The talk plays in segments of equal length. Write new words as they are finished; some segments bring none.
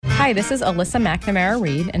Hi, this is Alyssa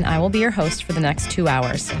McNamara-Reed, and I will be your host for the next 2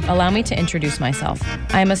 hours. Allow me to introduce myself.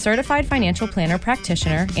 I am a certified financial planner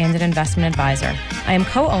practitioner and an investment advisor. I am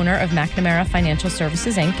co-owner of McNamara Financial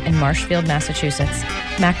Services, Inc. in Marshfield, Massachusetts.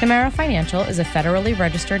 McNamara Financial is a federally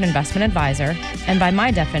registered investment advisor, and by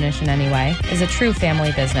my definition anyway, is a true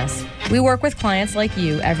family business. We work with clients like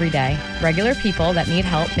you every day, regular people that need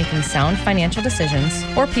help making sound financial decisions,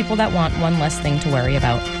 or people that want one less thing to worry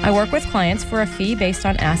about. I work with clients for a fee based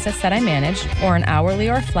on assets that I manage, or an hourly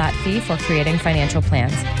or flat fee for creating financial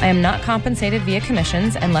plans. I am not compensated via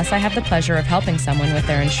commissions unless I have the pleasure of helping someone with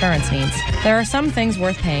their insurance needs. There are some things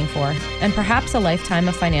worth paying for, and perhaps a lifetime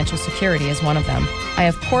of financial security is one of them. I,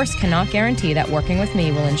 of course, cannot guarantee that working with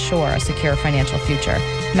me will ensure a secure financial future.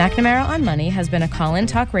 McNamara on Money has been a call-in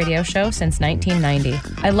talk radio show since 1990.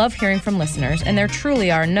 I love hearing from listeners, and there truly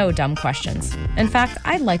are no dumb questions. In fact,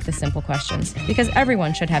 I like the simple questions, because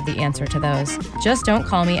everyone should have the answer to those. Just don't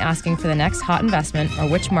call me asking for the next hot investment or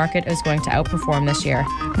which market is going to outperform this year.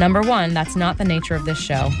 Number one, that's not the nature of this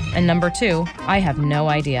show. And number two, I have no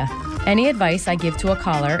idea. Any advice I give to a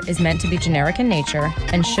caller is meant to be generic in nature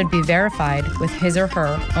and should be verified with his or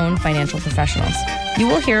her own financial professionals. You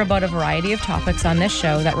will hear about a variety of topics on this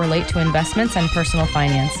show that relate to investments and personal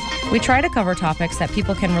finance. We try to cover topics that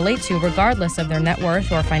people can relate to regardless of their net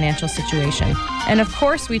worth or financial situation. And of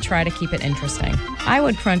course, we try to keep it interesting. I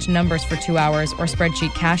would crunch numbers for 2 hours or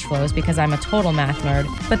spreadsheet cash flows because I'm a total math nerd,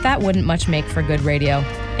 but that wouldn't much make for good radio.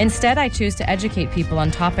 Instead, I choose to educate people on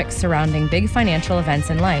topics surrounding big financial events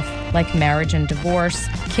in life, like marriage and divorce,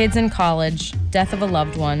 kids in college, death of a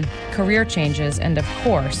loved one, career changes, and of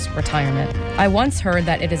course, retirement. I once heard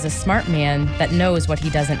that it is a smart man that knows what he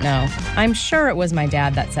doesn't know. I'm sure it was my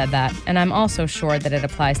dad that said that, and I'm also sure that it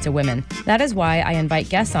applies to women. That is why I invite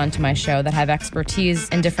guests onto my show that have expertise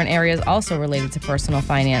in different areas also related to personal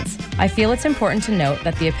finance. I feel it's important to note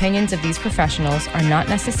that the opinions of these professionals are not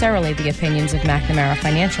necessarily the opinions of McNamara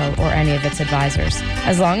Financial or any of its advisors.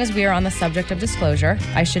 As long as we are on the subject of disclosure,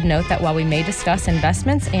 I should note that while we may discuss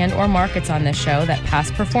investments and or markets on this show, that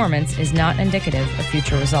past performance is not indicative of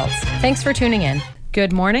future results. Thanks for tuning in.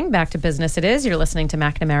 Good morning. Back to business it is. You're listening to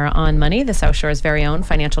McNamara on Money, the South Shore's very own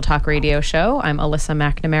financial talk radio show. I'm Alyssa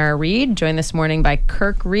McNamara-Reed, joined this morning by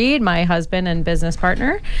Kirk Reed, my husband and business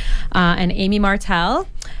partner, and Amy Martel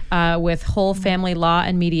with Whole Family Law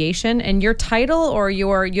and Mediation. And your title, or you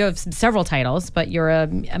have several titles, but you're a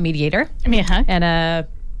mediator and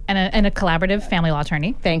a collaborative family law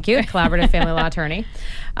attorney. Thank you. Collaborative family law attorney.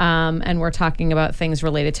 And we're talking about things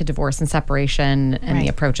related to divorce and separation and the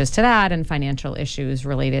approaches to that and financial issues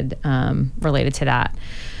related to that.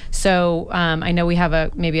 So I know we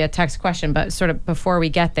have maybe a text question, but sort of before we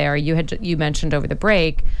get there, you mentioned over the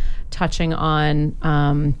break touching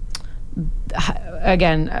on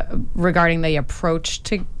again, regarding the approach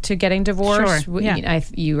to getting divorced. Sure. Yeah.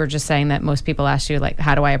 You were just saying that most people ask you, like,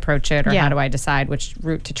 how do I approach it, or how do I decide which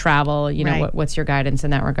route to travel? You know, what's your guidance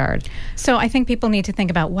in that regard? So I think people need to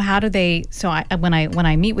think about, well, how do they? So when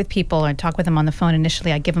I meet with people or talk with them on the phone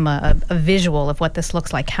initially, I give them a visual of what this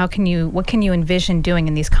looks like. What can you envision doing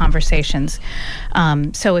in these conversations?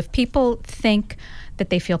 So if people think that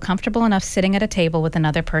they feel comfortable enough sitting at a table with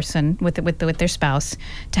another person, with their spouse,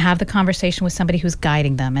 to have the conversation with somebody who's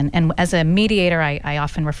guiding them. And as a mediator, I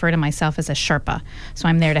often refer to myself as a Sherpa. So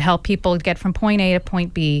I'm there to help people get from point A to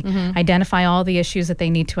point B, identify all the issues that they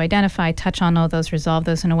need to identify, touch on all those, resolve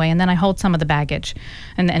those in a way, and then I hold some of the baggage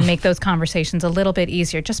and make those conversations a little bit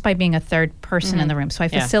easier just by being a third person in the room. So I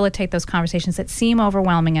facilitate those conversations that seem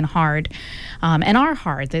overwhelming and hard, and are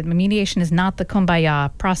hard. The mediation is not the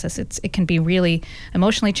kumbaya process. It can be really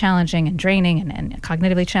emotionally challenging and draining and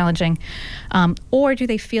cognitively challenging, or do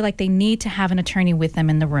they feel like they need to have an attorney with them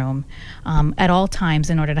in the room at all times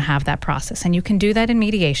in order to have that process? And you can do that in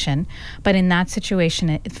mediation, but in that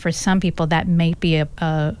situation, for some people, that may be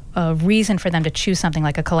a reason for them to choose something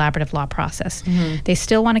like a collaborative law process. They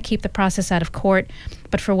still want to keep the process out of court,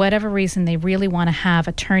 but for whatever reason, they really want to have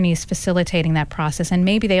attorneys facilitating that process. And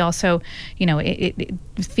maybe they also,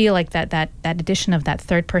 feel like that addition of that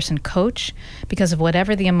third person coach, because of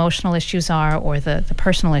whatever the emotional issues are or the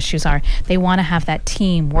personal issues are, they want to have that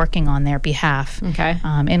team working on their behalf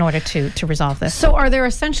in order to resolve this. So are there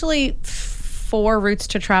essentially 4 routes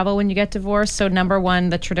to travel when you get divorced? So number one,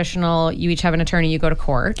 the traditional, you each have an attorney, you go to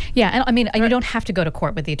court. Yeah, and I mean, you don't have to go to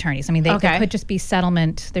court with the attorneys. I mean, they could just be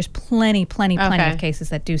settlement. There's plenty of cases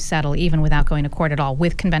that do settle even without going to court at all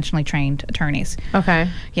with conventionally trained attorneys. Okay.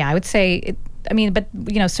 Yeah, I would say I mean, but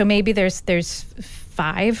so maybe there's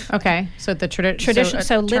 5. Okay, so the tradition.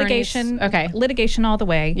 So litigation. Okay, litigation all the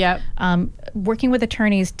way. Yep. Working with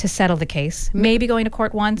attorneys to settle the case. Maybe going to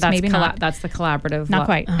court once. Maybe not. That's the collaborative. Not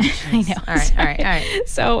quite. Oh, I know. All right.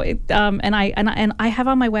 So, and I have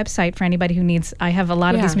on my website for anybody who needs. I have a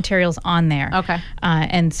lot of these materials on there. Okay.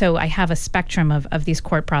 And so I have a spectrum of these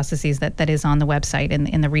court processes that is on the website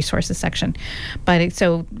in the resources section, but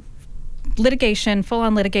so. Litigation,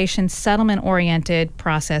 full-on litigation, settlement-oriented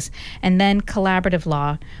process, and then collaborative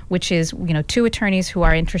law, which is 2 attorneys who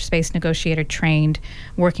are interest-based negotiator trained,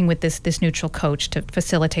 working with this neutral coach to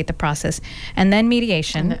facilitate the process, and then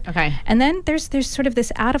mediation. And then there's sort of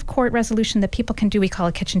this out-of-court resolution that people can do. We call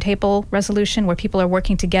a kitchen table resolution, where people are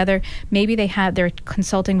working together. Maybe they're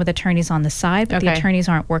consulting with attorneys on the side, but the attorneys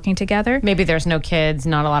aren't working together. Maybe there's no kids,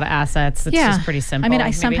 not a lot of assets. It's just pretty simple. I mean,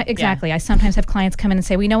 I sometimes have clients come in and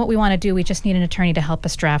say, we know what we want to do. We just need an attorney to help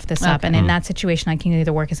us draft this up. And in that situation, I can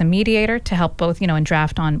either work as a mediator to help both, and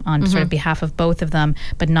draft on sort of behalf of both of them,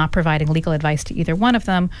 but not providing legal advice to either one of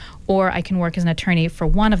them, or I can work as an attorney for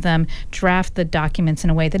one of them, draft the documents in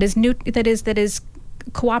a way that is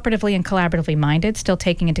cooperatively and collaboratively minded, still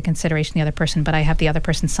taking into consideration the other person, but I have the other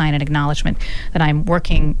person sign an acknowledgement that I'm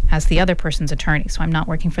working as the other person's attorney, so I'm not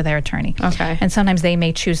working for their attorney. Okay. And sometimes they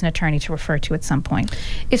may choose an attorney to refer to at some point.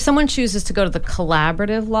 If someone chooses to go to the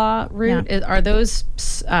collaborative law route, are those...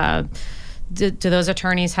 Do those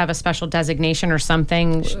attorneys have a special designation or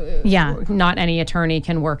something? Yeah. Not any attorney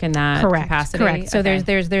can work in that capacity? Correct. So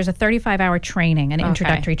there's a 35-hour training, an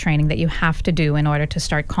introductory training that you have to do in order to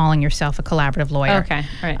start calling yourself a collaborative lawyer. Okay.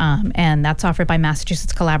 Right. And that's offered by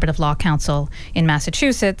Massachusetts Collaborative Law Council in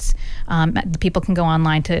Massachusetts. People can go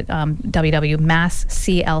online to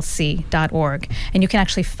www.massclc.org, and you can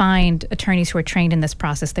actually find attorneys who are trained in this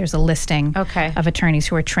process. There's a listing of attorneys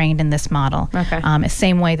who are trained in this model. Okay.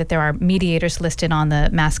 Same way that there are mediators listed on the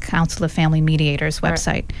Mass Council of Family Mediators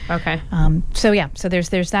website. Okay. So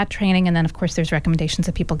there's that training, and then of course there's recommendations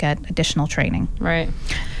that people get additional training. Right.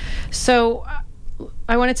 So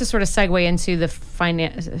I wanted to sort of segue into the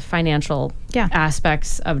financial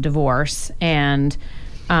aspects of divorce, and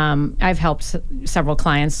I've helped several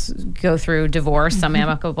clients go through divorce, some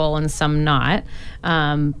amicable and some not.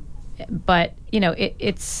 But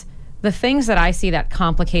it's the things that I see that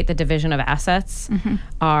complicate the division of assets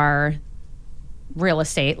are real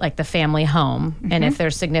estate, like the family home, and if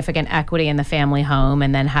there's significant equity in the family home,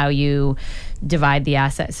 and then how you divide the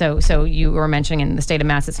asset. So you were mentioning in the state of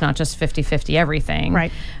Mass, it's not just 50-50 everything.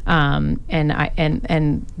 Right. And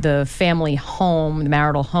the family home, the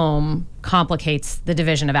marital home, complicates the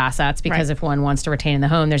division of assets, because if one wants to retain the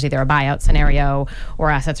home, there's either a buyout scenario or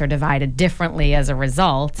assets are divided differently as a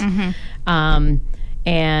result.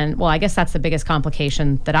 And, well, I guess that's the biggest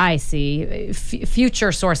complication that I see.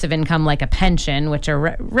 Future source of income like a pension, which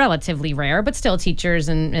are relatively rare, but still teachers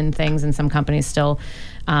and things and some companies still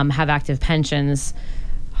have active pensions.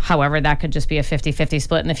 However, that could just be a 50-50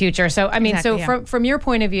 split in the future. So, I mean, from your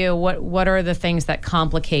point of view, what are the things that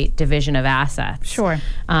complicate division of assets? Sure.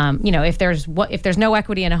 If there's no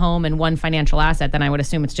equity in a home and one financial asset, then I would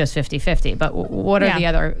assume it's just 50-50. But what are the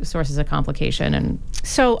other sources of complication? And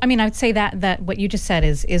so, I mean, I would say that what you just said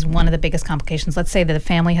is one of the biggest complications. Let's say that a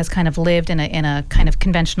family has kind of lived in a kind of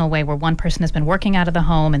conventional way, where one person has been working out of the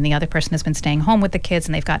home and the other person has been staying home with the kids,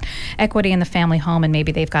 and they've got equity in the family home, and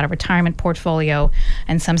maybe they've got a retirement portfolio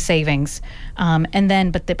and some savings,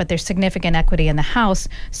 but there's significant equity in the house,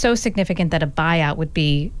 so significant that a buyout would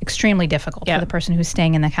be extremely difficult for the person who's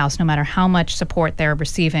staying in the house, no matter how much support they're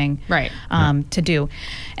receiving to do.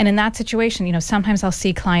 And in that situation, sometimes I'll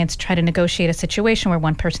see clients try to negotiate a situation where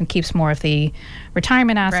one person keeps more of the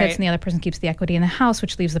retirement assets and the other person keeps the equity in the house,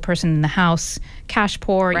 which leaves the person in the house cash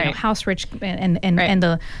poor, house rich, and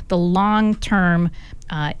the long-term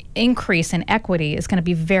increase in equity is going to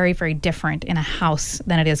be very, very different in a house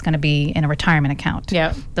than it is going to be in a retirement account.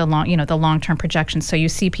 Yeah. The long-term projections. So you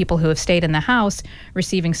see people who have stayed in the house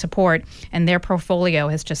receiving support, and their portfolio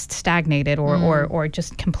has just stagnated or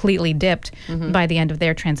just completely dipped by the end of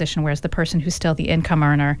their transition, whereas the person who's still the income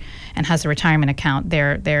earner and has a retirement account,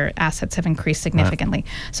 their assets have increased significantly.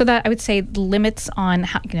 So that, I would say, limits on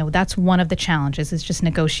how, that's one of the challenges, is just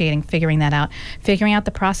negotiating, figuring out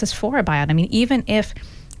the process for a buyout. I mean, even if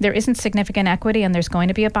there isn't significant equity and there's going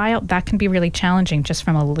to be a buyout, that can be really challenging just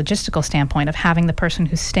from a logistical standpoint of having the person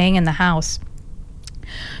who's staying in the house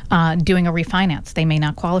doing a refinance. They may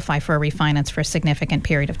not qualify for a refinance for a significant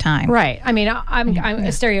period of time. Right. I mean, I'm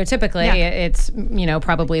stereotypically, it's,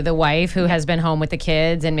 probably the wife who has been home with the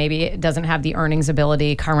kids and maybe doesn't have the earnings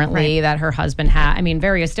ability currently that her husband has. I mean,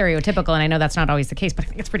 very stereotypical, and I know that's not always the case, but I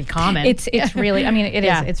think it's pretty common. It's really, I mean, it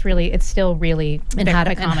is. It's still really and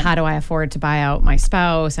how do I afford to buy out my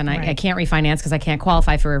spouse? And I can't refinance because I can't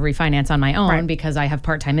qualify for a refinance on my own because I have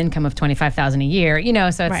part-time income of $25,000 a year.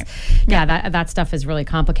 So it's that stuff is really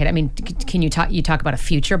complicated. I mean, can you talk about a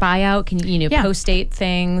future buyout? Can you post-date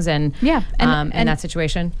things and in that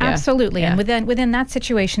situation? Absolutely. And within that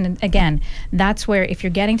situation, again, that's where if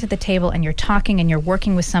you're getting to the table and you're talking and you're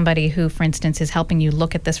working with somebody who, for instance, is helping you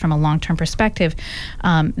look at this from a long-term perspective,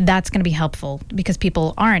 that's going to be helpful because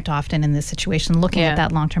people aren't often in this situation looking at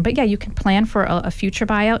that long-term. But you can plan for a future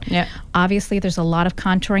buyout. Yeah. Obviously, there's a lot of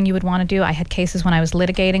contouring you would want to do. I had cases when I was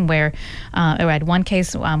litigating where, or I had one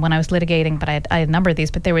case when I was litigating, but I had a number of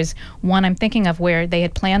these, but there was one I'm thinking of where they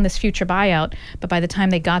had planned this future buyout, but by the time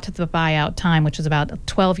they got to the buyout time, which was about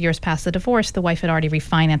 12 years past the divorce, the wife had already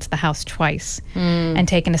refinanced the house twice and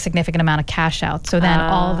taken a significant amount of cash out. So then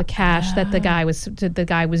all the cash that the guy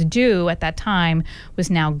was due at that time was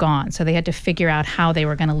now gone. So they had to figure out how they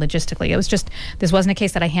were going to logistically. It was just, this wasn't a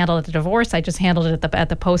case that I handled at the divorce. I just handled it at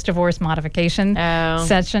the post-divorce modification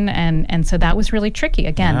session, and so that was really tricky.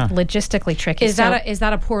 Again, logistically tricky. Is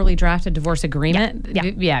that a poorly drafted divorce agreement?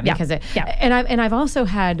 Because I've also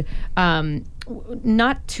had.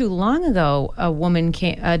 Not too long ago, a woman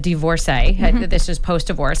a divorcee, this is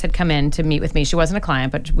post-divorce, had come in to meet with me. She wasn't a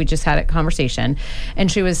client, but we just had a conversation. And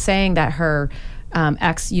she was saying that her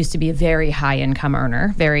ex used to be a very high income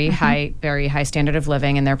earner, very high standard of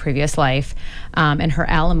living in their previous life. And her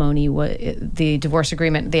alimony, the divorce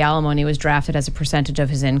agreement, the alimony was drafted as a percentage of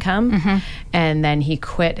his income. And then he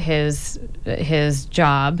quit his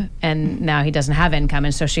job, and now he doesn't have income.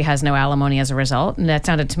 And so she has no alimony as a result. And that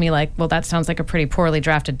sounded to me like, well, that sounds like a pretty poorly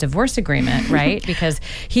drafted divorce agreement, right? Because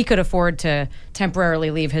he could afford to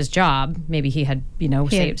temporarily leave his job. Maybe he had,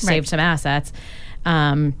 saved some assets.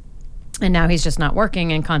 And now he's just not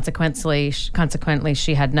working, and consequently,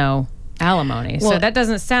 she had no alimony. Well, so that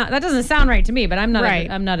doesn't sound right to me. But I'm not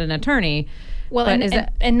I'm not an attorney. Well,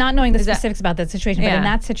 and not knowing the specifics about that situation, but in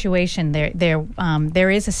that situation, there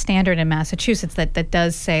is a standard in Massachusetts that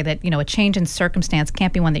does say that a change in circumstance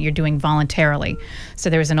can't be one that you're doing voluntarily. So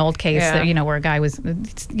there was an old case that where a guy was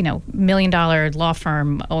 $1 million law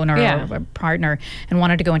firm owner or partner and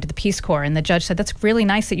wanted to go into the Peace Corps, and the judge said, that's really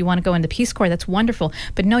nice that you want to go into the Peace Corps, that's wonderful,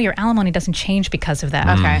 but no, your alimony doesn't change because of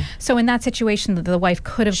that. Okay. So in that situation, the wife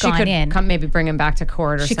could have gone in, maybe bring him back to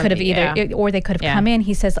court, or she could have or they could have come in.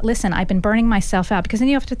 He says, listen, I've been burning myself out, because then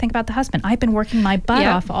you have to think about the husband. I've been working my butt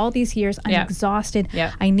off all these years. I'm exhausted.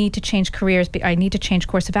 I need to change careers. I need to change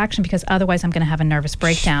course of action, because otherwise I'm going to have a nervous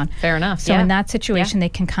breakdown. Fair enough. So in that situation, they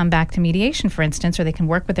can come back to mediation, for instance, or they can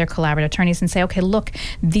work with their collaborative attorneys and say, okay, look,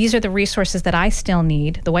 these are the resources that I still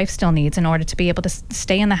need, the wife still needs, in order to be able to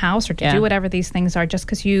stay in the house or to do whatever these things are, just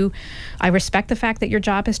because I respect the fact that your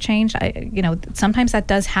job has changed. Sometimes that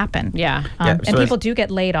does happen. And people do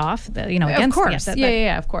get laid off, of course.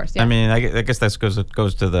 Of course. I mean, I guess that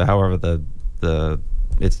goes to however the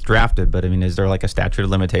it's drafted, but I mean, is there like a statute of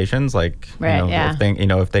limitations? Like,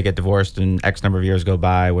 if they get divorced and X number of years go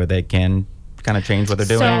by where they can kind of change what they're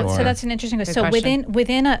doing? So that's an interesting question. So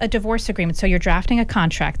within a divorce agreement, so you're drafting a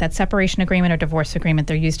contract, that separation agreement or divorce agreement,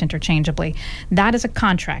 they're used interchangeably. That is a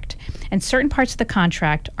contract. And certain parts of the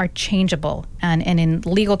contract are changeable. And in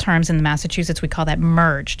legal terms in Massachusetts, we call that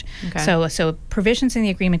merged. Okay. So provisions in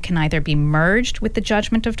the agreement can either be merged with the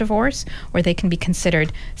judgment of divorce, or they can be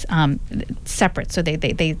considered separate. So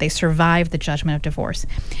they survive the judgment of divorce.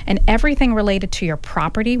 And everything related to your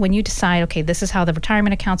property, when you decide, okay, this is how the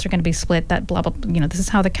retirement accounts are going to be split, that blah, blah, this is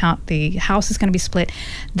how the house is going to be split,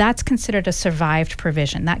 that's considered a survived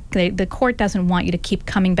provision. That the court doesn't want you to keep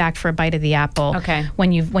coming back for a bite of the apple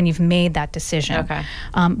when you've made that decision. Okay.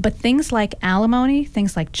 But things like alimony,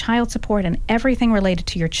 things like child support, and everything related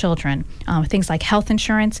to your children, things like health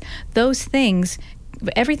insurance, those things,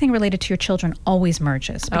 everything related to your children always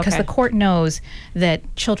merges, because the court knows that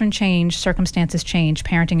children change, circumstances change,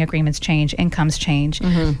 parenting agreements change, incomes change.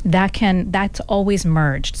 That's always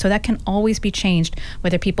merged. So that can always be changed,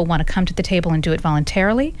 whether people want to come to the table and do it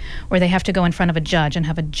voluntarily, or they have to go in front of a judge and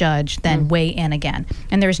have a judge then weigh in again.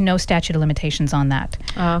 And there's no statute of limitations on that.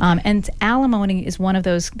 And alimony is one of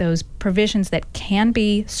those provisions that can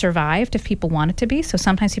be survived if people want it to be. So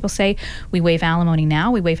sometimes people say, we waive alimony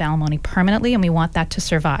now, we waive alimony permanently, and we want that to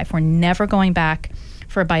survive. We're never going back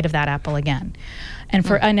for a bite of that apple again. And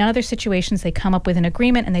in other situations, they come up with an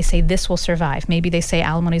agreement and they say this will survive. Maybe they say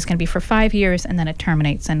alimony is going to be for 5 years and then it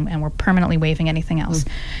terminates and we're permanently waiving anything else.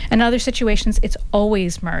 In other situations, it's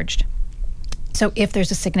always merged. So if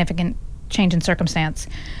there's a significant change in circumstance,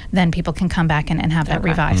 then people can come back and have that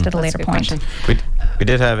revised at a later point. We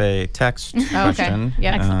did have a text question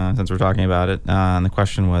since we're talking about it. And the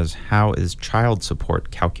question was, how is child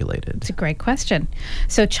support calculated? It's a great question.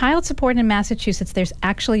 So child support in Massachusetts, there's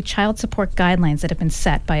actually child support guidelines that have been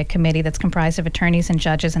set by a committee that's comprised of attorneys and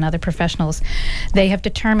judges and other professionals. They have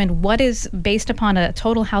determined what is, based upon a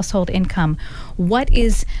total household income, what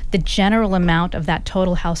is the general amount of that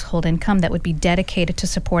total household income that would be dedicated to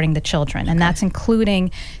supporting the children. And that's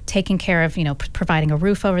including taking care of, providing a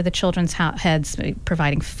roof over the children's heads,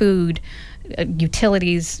 providing food,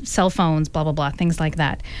 utilities, cell phones, blah, blah, blah, things like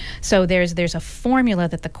that. So there's a formula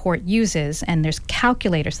that the court uses, and there's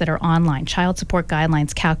calculators that are online, child support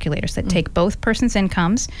guidelines calculators that take both persons'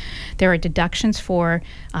 incomes. There are deductions for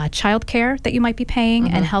child care that you might be paying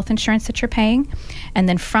and health insurance that you're paying. And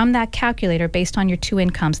then from that calculator, based on your two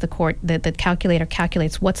incomes, the calculator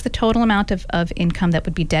calculates what's the total amount of income that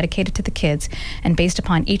would be dedicated to the kids, and based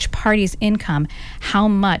upon each party's income, how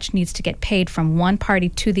much needs to get paid from one party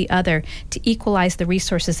to the other to equalize the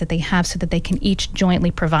resources that they have so that they can each jointly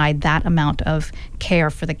provide that amount of care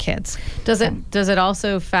for the kids. Does it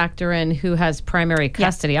also factor in who has primary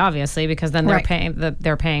custody? Yes. Obviously, because then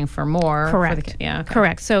they're paying for more. Correct.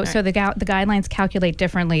 Correct. So the guidelines calculate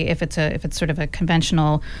differently if it's sort of a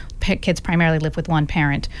conventional kids primarily live with one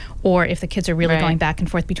parent, or if the kids are really going back and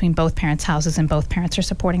forth between both parents' houses and both parents are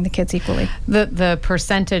supporting the kids equally. The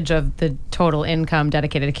percentage of the total income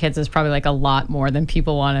dedicated to kids is probably like a lot more than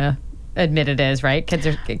people want to admit it is, right? Kids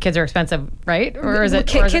are expensive, right? Or is it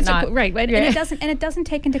kids not? Right. And it doesn't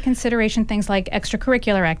take into consideration things like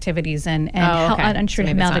extracurricular activities and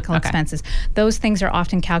uninsured medical expenses. Those things are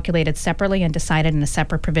often calculated separately and decided in a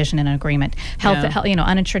separate provision in an agreement.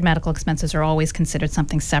 Uninsured medical expenses are always considered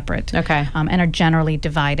something separate. And are generally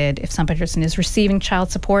divided. If some person is receiving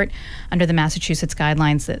child support under the Massachusetts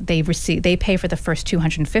guidelines, they pay for the first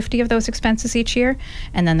 250 of those expenses each year,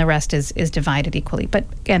 and then the rest is divided equally. But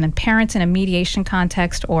again, in parents in a mediation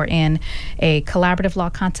context or in a collaborative law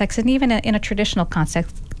context, and even in a traditional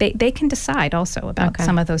context, they can decide also about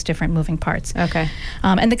some of those different moving parts.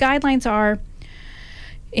 And the guidelines are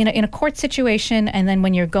in a court situation, and then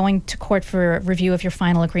when you're going to court for a review of your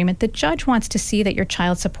final agreement, the judge wants to see that your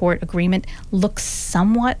child support agreement looks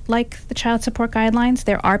somewhat like the child support guidelines.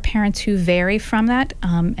 There are parents who vary from that,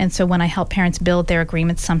 and so when I help parents build their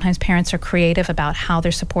agreements, sometimes parents are creative about how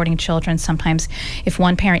they're supporting children. Sometimes if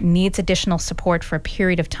one parent needs additional support for a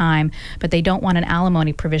period of time, but they don't want an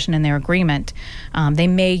alimony provision in their agreement, they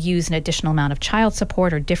may use an additional amount of child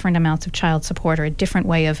support or different amounts of child support or a different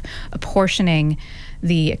way of apportioning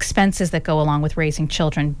the expenses that go along with raising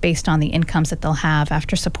children based on the incomes that they'll have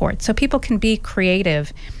after support. So people can be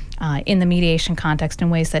creative in the mediation context in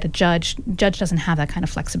ways that a judge doesn't have that kind of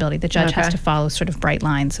flexibility. The judge has to follow sort of bright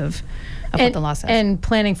lines of what the law says. And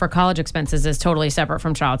planning for college expenses is totally separate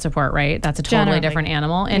from child support, right? That's a totally different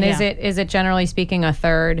animal. And is it generally speaking a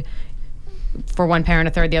third for one parent,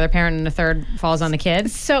 a third the other parent, and a third falls on the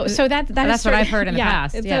kids? So that's what I've heard in the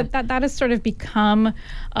past. That has sort of become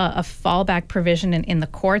a fallback provision in the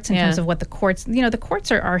courts in terms of what the courts, the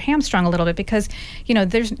courts are hamstrung a little bit because,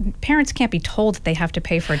 there's parents can't be told that they have to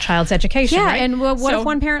pay for a child's education. Yeah, right? and what if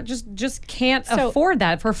one parent just can't afford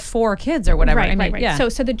that for 4 kids or whatever? Right. Yeah.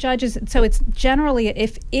 So the judges, it's generally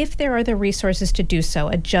if there are the resources to do so,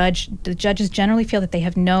 the judges generally feel that they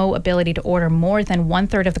have no ability to order more than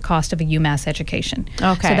 1/3 of the cost of a UMass education.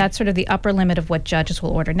 So that's sort of the upper limit of what judges will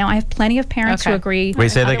order. Now, I have plenty of parents who agree. Wait,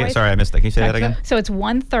 say that again. Sorry, I missed that. Can you say that again? So it's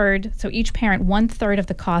 1/3. So each parent 1/3 of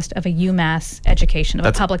the cost of a UMass education, of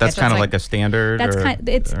a public education. That's kind of like a standard.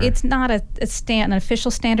 It's not an official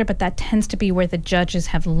standard, but that tends to be where the judges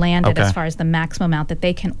have landed as far as the maximum amount that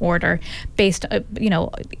they can order based,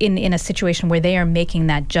 in a situation where they are making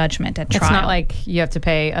that judgment at trial. It's not like you have to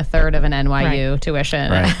pay 1/3 of an NYU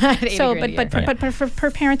tuition. So, but for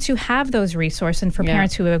parents who have those resources, and for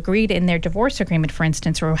parents who have agreed in their divorce agreement, for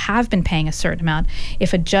instance, or have been paying a certain amount,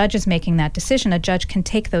 if a judge is making that decision, a judge can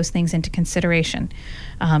take those things into consideration.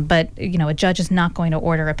 But a judge is not going to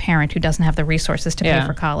order a parent who doesn't have the resources to pay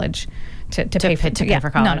for college to pay for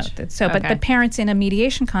college. No. So, but parents in a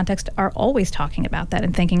mediation context are always talking about that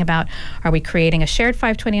and thinking about: are we creating a shared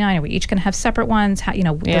 529? Are we each going to have separate ones? How,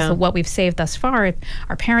 does what we've saved thus far, if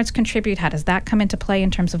our parents contribute, how does that come into play in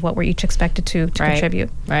terms of what we're each expected to contribute?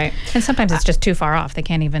 Right. And sometimes it's just too far off. They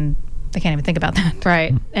can't even they can't even think about that.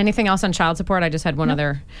 Right. Anything else on child support? I just had one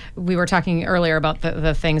other. We were talking earlier about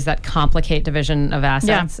the things that complicate division of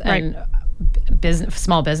assets. Yeah, and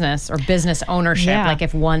small business or business ownership. Yeah. Like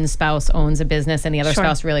if one spouse owns a business and the other Sure.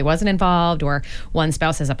 spouse really wasn't involved, or one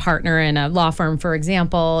spouse is a partner in a law firm, for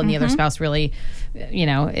example, and the other spouse really,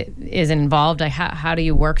 isn't involved. Like how do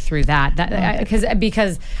you work through that?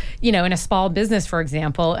 Because in a small business, for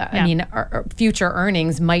example, I mean, our future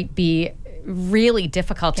earnings might be really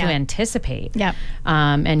difficult to anticipate,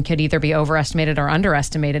 and could either be overestimated or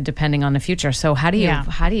underestimated depending on the future. So how do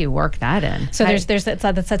you work that in? So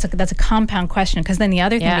that's a compound question, because then the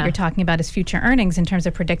other thing that you're talking about is future earnings in terms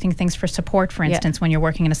of predicting things for support, for instance, when you're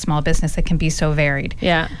working in a small business that can be so varied.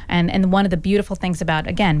 And one of the beautiful things about,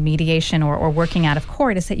 again, mediation or working out of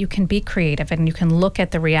court is that you can be creative and you can look at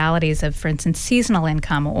the realities of, for instance, seasonal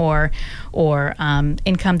income or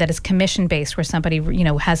income that is commission based, where somebody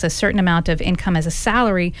has a certain amount of income as a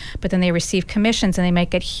salary, but then they receive commissions and they might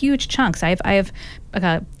get huge chunks. I have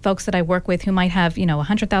folks that I work with who might have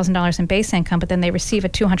 $100,000 in base income, but then they receive a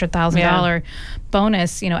 $200,000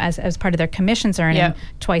 bonus as part of their commissions earning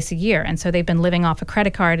twice a year, and so they've been living off a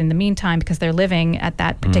credit card in the meantime because they're living at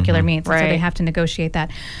that particular means, and so they have to negotiate that.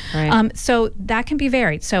 So that can be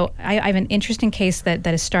varied. So I have an interesting case that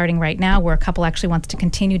is starting right now where a couple actually wants to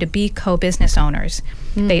continue to be co-business owners.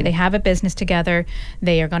 They have a business together.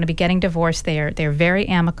 They are going to be getting divorced. They're very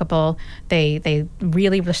amicable. They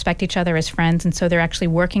really respect each other as friends, and so they're actually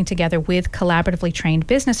working together with collaboratively trained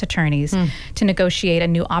business attorneys to negotiate a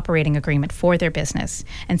new operating agreement for their business.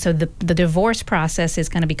 And so the divorce process is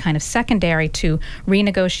going to be kind of secondary to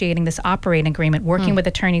renegotiating this operating agreement, working with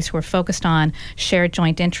attorneys who are focused on shared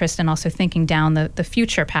joint interest and also thinking down the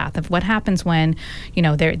future path of what happens when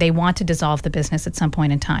they want to dissolve the business at some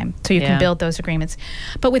point in time. So you can build those agreements.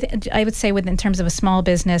 But I would say in terms of a small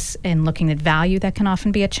business and looking at value, that can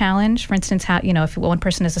often be a challenge. For instance, if one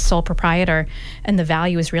person is a sole proprietor and the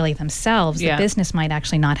value is really themselves, the business might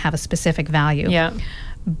actually not have a specific value.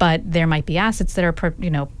 But there might be assets that are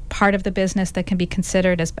part of the business that can be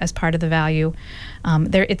considered as part of the value.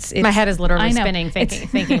 It's my head is literally spinning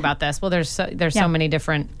thinking about this. Well, there's so many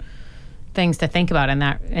different things to think about in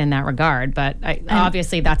that regard, but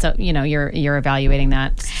obviously that's you're evaluating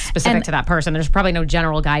that specific to that person. There's probably no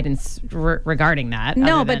general guidance regarding that.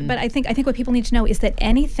 No, but I think what people need to know is that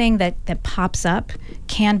anything that pops up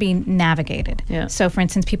can be navigated. So for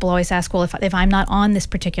instance, people always ask, well, if I'm not on this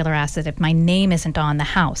particular asset, if my name isn't on the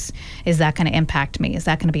house, is that going to impact me? Is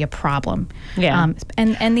that going to be a problem?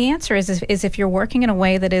 And the answer is if you're working in a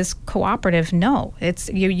way that is cooperative, no. It's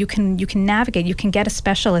you can navigate. You can get a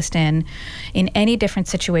specialist in any different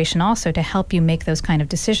situation also to help you make those kind of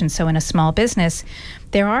decisions. So in a small business,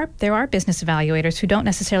 there are business evaluators who don't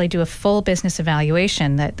necessarily do a full business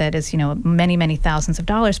evaluation that is many thousands of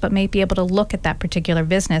dollars, but may be able to look at that particular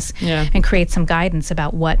business and create some guidance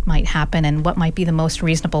about what might happen and what might be the most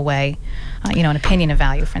reasonable way, an opinion of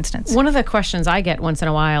value, for instance. One of the questions I get once in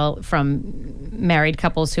a while from married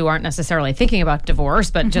couples who aren't necessarily thinking about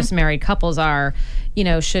divorce, but just married couples are,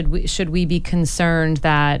 should we be concerned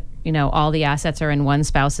that all the assets are in one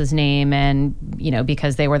spouse's name and,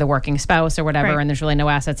 because they were the working spouse or whatever, and there's really no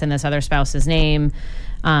assets in this other spouse's name.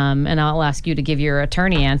 And I'll ask you to give your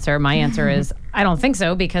attorney answer. My answer is I don't think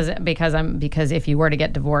so because if you were to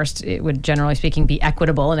get divorced, it would generally speaking be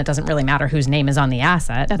equitable, and it doesn't really matter whose name is on the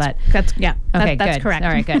asset. That's correct.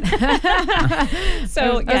 All right, good.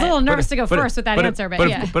 So I was a little nervous to go first with that answer,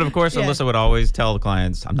 but of course, Alyssa would always tell the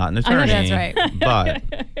clients, "I'm not an attorney." That's right. But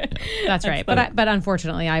that's right. But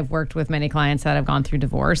unfortunately, I've worked with many clients that have gone through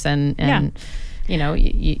divorce, and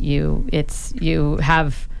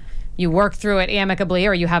you work through it amicably,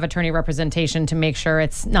 or you have attorney representation to make sure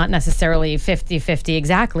it's not necessarily 50-50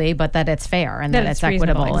 exactly, but that it's fair and that it's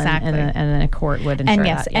equitable. Exactly. And then a court would ensure that. And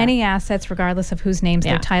yes, that, any assets, regardless of whose names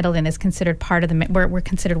they're titled in, is considered part of the, we're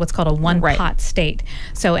considered what's called a one-pot state.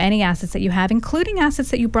 So any assets that you have, including assets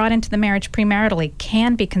that you brought into the marriage premaritally,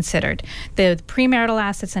 can be considered. The premarital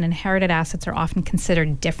assets and inherited assets are often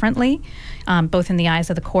considered differently, both in the eyes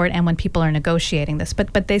of the court and when people are negotiating this.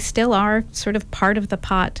 But they still are sort of part of the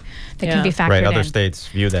pot that can be factored in. Other states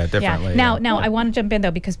view that differently. Now, I want to jump in,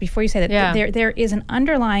 though, because before you say that, there is an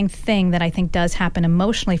underlying thing that I think does happen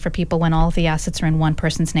emotionally for people when all of the assets are in one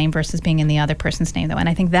person's name versus being in the other person's name, though. And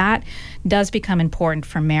I think that does become important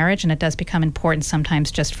for marriage, and it does become important sometimes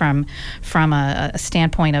just from a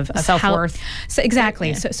standpoint of self-worth.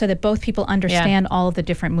 Exactly. So that both people understand all of the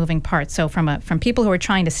different moving parts. So from people who are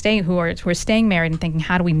trying to stay, who are staying married and thinking,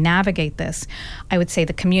 how do we navigate this? I would say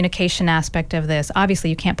the communication aspect of this. Obviously,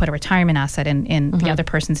 you can't put a retirement asset in the other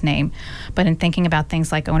person's name. But in thinking about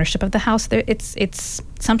things like ownership of the house, it's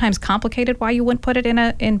sometimes complicated why you wouldn't put it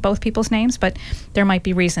in both people's names, but there might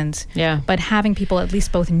be reasons. Yeah. But having people at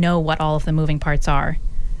least both know what all of the moving parts are.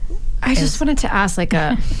 I just wanted to ask,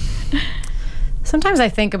 sometimes I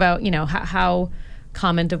think about, how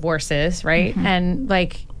common divorce is, right? And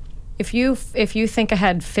like, if you think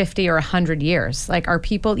ahead 50 or 100 years, like, are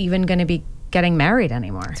people even going to be getting married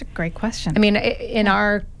anymore? That's a great question. I mean, in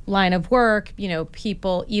our line of work,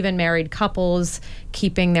 people, even married couples,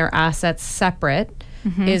 keeping their assets separate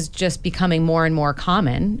is just becoming more and more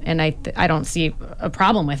common, and I don't see a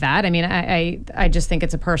problem with that. I mean, I just think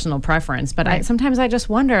it's a personal preference, but sometimes I just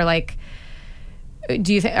wonder, like,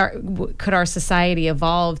 do you think could our society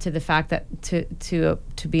evolve to the fact that to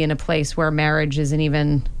be in a place where marriage isn't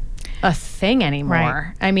even a thing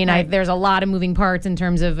anymore? Right. I mean, there's a lot of moving parts in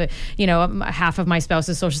terms of, half of my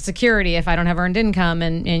spouse's Social Security if I don't have earned income,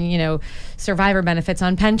 and survivor benefits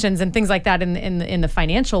on pensions and things like that in the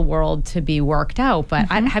financial world to be worked out. But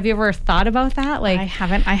have you ever thought about that? Like, I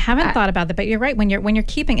haven't thought about that. But you're right. When you're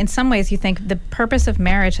keeping, in some ways, you think the purpose of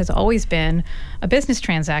marriage has always been a business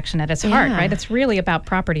transaction at its heart, right? It's really about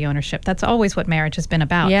property ownership. That's always what marriage has been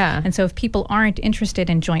about. Yeah. And so if people aren't interested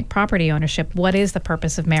in joint property ownership, what is the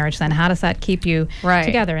purpose of marriage then? How does that keep you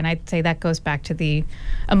together? And I'd say that goes back to the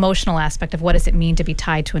emotional aspect of what does it mean to be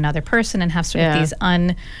tied to another person and have sort of these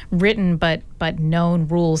unwritten but known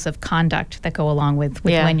rules of conduct that go along with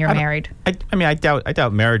when you're married. I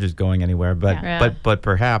doubt marriage is going anywhere, but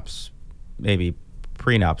perhaps maybe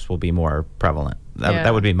prenups will be more prevalent.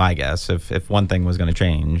 That would be my guess. If one thing was going to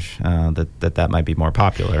change, that might be more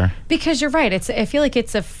popular. Because you're right. I feel like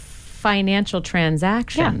it's a financial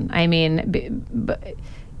transaction. Yeah. I mean, but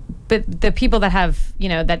the people that have,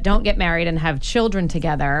 that don't get married and have children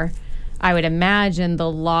together, I would imagine the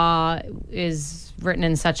law is written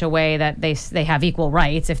in such a way that they have equal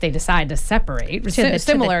rights if they decide to separate,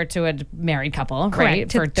 similar to a married couple, right?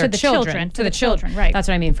 To the children, right? That's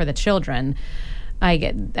what I mean for the children. I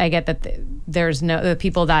get that there's the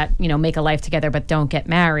people that make a life together but don't get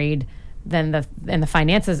married. Then the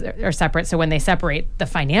finances are separate. So when they separate, the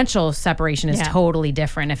financial separation is totally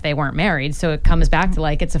different if they weren't married. So it comes back to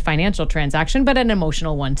like it's a financial transaction, but an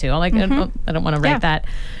emotional one too. Like I don't want to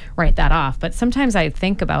write that off. But sometimes I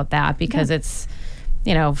think about that because it's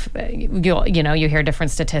you hear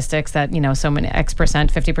different statistics that so many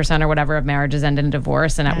X%, 50% or whatever of marriages end in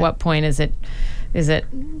divorce, and at what point is it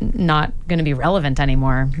not going to be relevant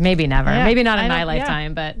anymore? Maybe never. Maybe not in my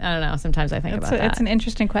lifetime, but I don't know. Sometimes I think about that. It's an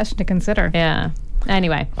interesting question to consider. Yeah.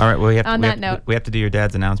 Anyway. All right. Well, we have to do your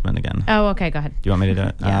dad's announcement again. Oh, okay. Go ahead. Do you want me to do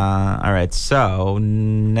it? Yeah. All right. So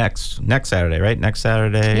next Saturday, right? Next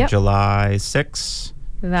Saturday, July 6th.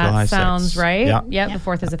 That sounds 6th. Right. Yeah. The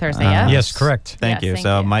 4th is a Thursday. Yeah. Yes, correct. Thank you.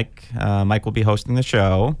 So Mike will be hosting the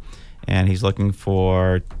show, and he's looking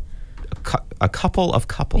for a couple of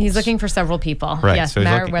couples. He's looking for several people. Right. Yes, so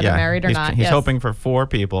whether married or not. He's hoping for 4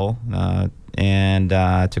 people and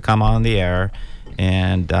to come on the air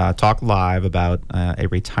and talk live about a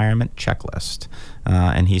retirement checklist.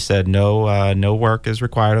 And he said no work is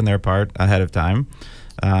required on their part ahead of time.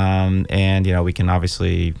 And we can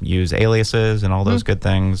obviously use aliases and all those good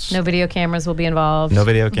things. No video cameras will be involved. No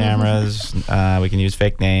video cameras. We can use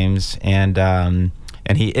fake names, and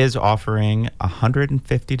he is offering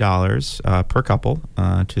 $150 per couple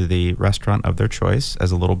to the restaurant of their choice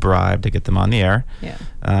as a little bribe to get them on the air. Yeah.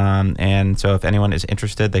 And so if anyone is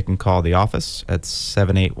interested, they can call the office at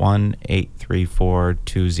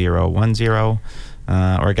 781-834-2010.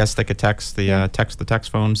 Or I guess they could text the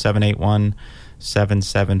text phone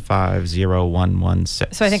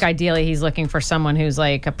 781-775-0116. So I think ideally he's looking for someone who's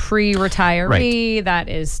like a pre-retiree that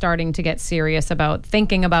is starting to get serious about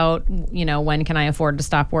thinking about, when can I afford to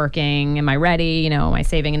stop working? Am I ready? Am I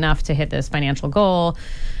saving enough to hit this financial goal?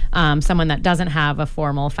 Someone that doesn't have a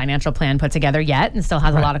formal financial plan put together yet and still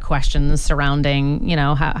has a lot of questions surrounding,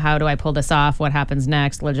 how do I pull this off? What happens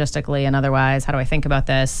next logistically and otherwise? How do I think about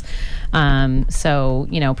this? So,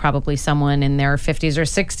 probably someone in their 50s or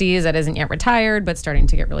 60s that isn't yet retired but starting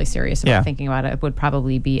to get really serious about thinking about it would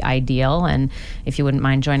probably be ideal. And if you wouldn't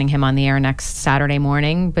mind joining him on the air next Saturday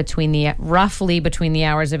morning roughly between the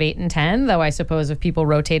hours of 8 and 10, though I suppose if people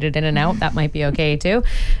rotated in and out, that might be okay too,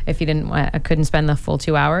 if you couldn't spend the full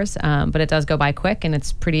 2 hours. But it does go by quick, and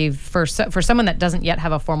it's pretty for someone that doesn't yet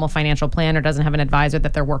have a formal financial plan or doesn't have an advisor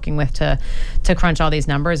that they're working with to crunch all these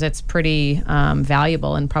numbers. It's pretty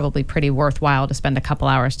valuable and probably pretty worthwhile to spend a couple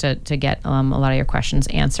hours to get a lot of your questions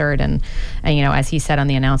answered. And as he said on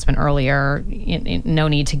the announcement earlier, no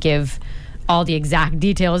need to give all the exact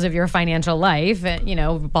details of your financial life.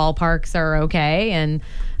 Ballparks are okay, and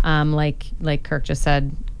like Kirk just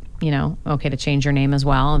said, okay to change your name as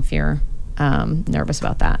well if you're nervous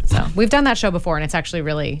about that. So we've done that show before, and it's actually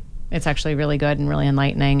really good and really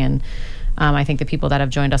enlightening. And I think the people that have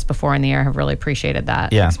joined us before in the air have really appreciated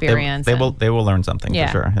that experience. They will learn something for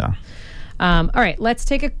sure. Yeah. All right, let's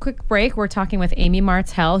take a quick break. We're talking with Amy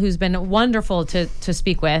Martell, who's been wonderful to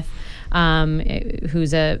speak with,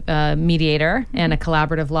 who's a mediator and a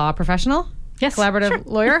collaborative law professional. Yes, collaborative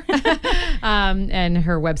lawyer. And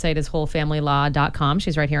her website is wholefamilylaw.com.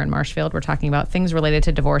 She's right here in Marshfield. We're talking about things related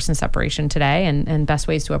to divorce and separation today, and best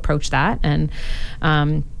ways to approach that, and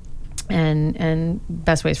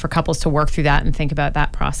best ways for couples to work through that and think about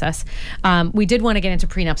that process. We did want to get into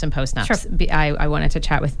prenups and postnups. Sure. I wanted to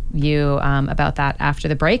chat with you about that after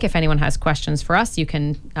the break. If anyone has questions for us, you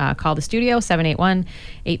can call the studio,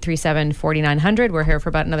 781-837-4900. We're here for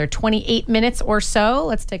about another 28 minutes or so.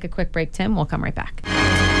 Let's take a quick break, Tim. We'll come right back.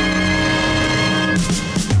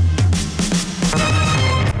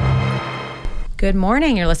 Good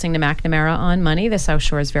morning. You're listening to McNamara on Money, the South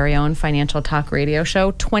Shore's very own financial talk radio show.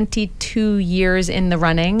 22 years in the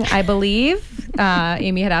running, I believe.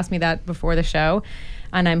 Amy had asked me that before the show,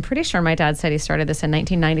 and I'm pretty sure my dad said he started this in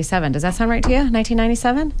 1997. Does that sound right to you?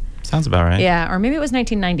 1997? Sounds about right. Yeah, or maybe it was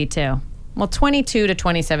 1992. Well, 22 to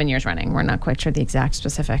 27 years running. We're not quite sure the exact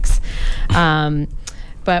specifics.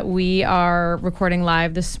 But we are recording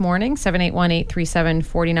live this morning,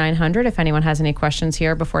 781-837-4900, if anyone has any questions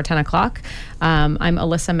here before 10 o'clock. I'm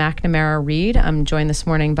Alyssa McNamara Reed. I'm joined this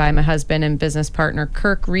morning by my husband and business partner,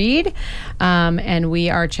 Kirk Reed. And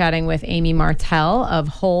we are chatting with Amy Martell of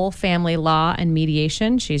Whole Family Law and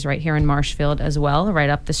Mediation. She's right here in Marshfield as well,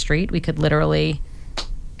 right up the street. We could literally...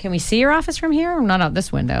 Can we see your office from here? Not out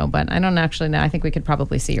this window, but I don't actually know. I think we could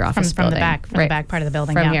probably see your office from the back, the back part of the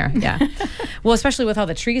building. From here, yeah. Well, especially with all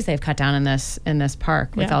the trees they've cut down in this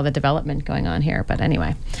park, with all the development going on here. But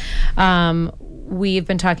anyway, we've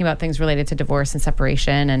been talking about things related to divorce and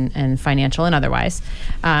separation and financial and otherwise.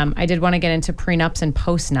 I did want to get into prenups and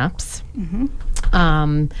postnups.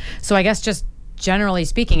 Mm-hmm. So I guess just generally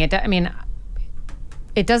speaking, it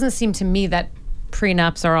doesn't seem to me that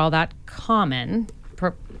prenups are all that common.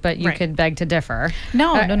 But you could beg to differ.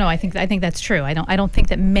 No. I think that's true. I don't think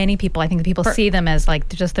that many people. I think that people see them as like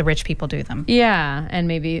just the rich people do them. Yeah, and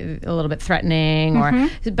maybe a little bit threatening,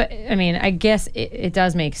 but I mean, I guess it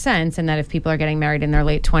does make sense in that if people are getting married in their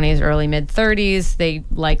late 20s, early mid 30s, they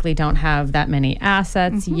likely don't have that many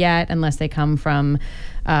assets yet, unless they come from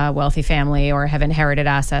a wealthy family or have inherited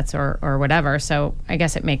assets or whatever. So I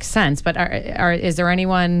guess it makes sense. But are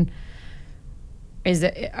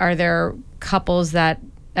there couples that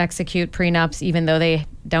execute prenups even though they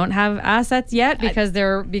don't have assets yet because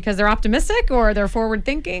they're optimistic or they're forward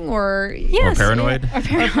thinking or paranoid? Or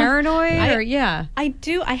paranoid?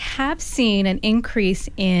 I have seen an increase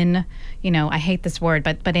in, I hate this word,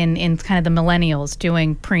 but in kind of the millennials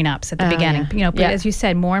doing prenups at the beginning. But as you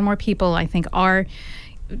said, more and more people I think are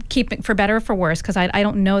keeping, for better or for worse, because I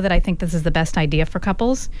don't know that I think this is the best idea for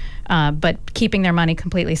couples, but keeping their money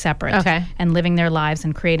completely separate and living their lives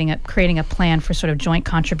and creating a plan for sort of joint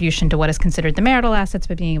contribution to what is considered the marital assets,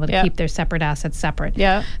 but being able to keep their separate assets separate.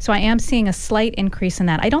 Yeah. So I am seeing a slight increase in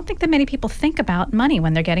that. I don't think that many people think about money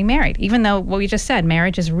when they're getting married, even though what we just said,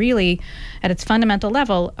 marriage is really, at its fundamental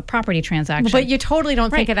level, a property transaction. But you totally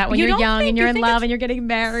don't think of that when you're young and you're in love and you're getting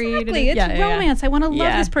married. Exactly. It's romance. I want to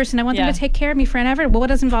love this person. I want them to take care of me forever. Well, what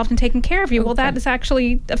is involved in taking care of you? Well, that is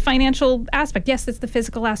actually a financial aspect. Yes, it's the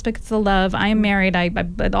physical aspect. It's the love. I am married. I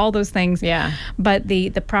all those things. Yeah. But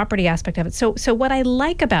the property aspect of it. So what I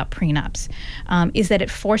like about prenups is that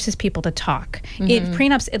it forces people to talk.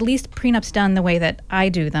 At least prenups done the way that I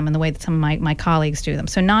do them and the way that some of my colleagues do them.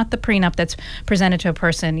 So not the prenup that's presented to a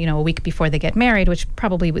person, a week before they get married, which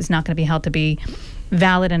probably was not going to be held to be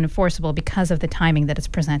valid and enforceable because of the timing that it's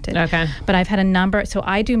presented. Okay. But I've had a number, so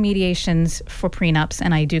I do mediations for prenups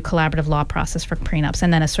and I do collaborative law process for prenups,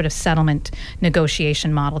 and then a sort of settlement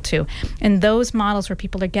negotiation model too. And those models where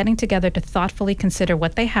people are getting together to thoughtfully consider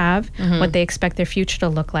what they have, what they expect their future to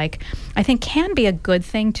look like, I think can be a good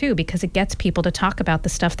thing too, because it gets people to talk about the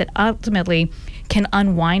stuff that ultimately can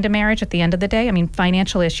unwind a marriage at the end of the day. I mean,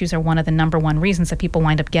 financial issues are one of the number one reasons that people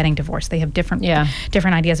wind up getting divorced. They have different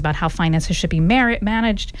ideas about how finances should be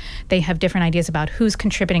managed. They have different ideas about who's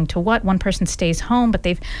contributing to what. One person stays home, but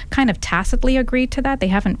they've kind of tacitly agreed to that. They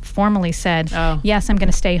haven't formally said, yes, I'm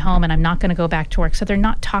going to stay home and I'm not going to go back to work. So they're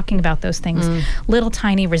not talking about those things. Little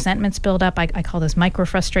tiny resentments build up. I call those micro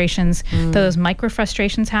frustrations. Those micro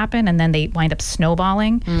frustrations happen and then they wind up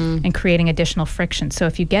snowballing and creating additional friction. So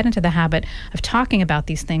if you get into the habit of talking about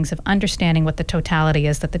these things, of understanding what the totality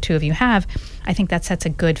is that the two of you have, I think that sets a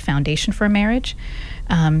good foundation for a marriage.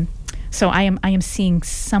 So I am seeing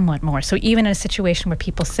somewhat more. So even in a situation where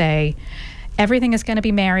people say, everything is going to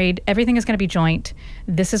be married, everything is going to be joint,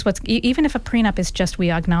 this is what's, even if a prenup is just,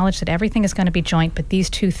 we acknowledge that everything is going to be joint, but these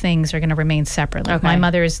two things are going to remain separate. Like my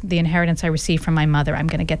mother's, the inheritance I received from my mother, I'm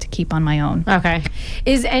going to get to keep on my own. Okay.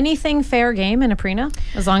 Is anything fair game in a prenup,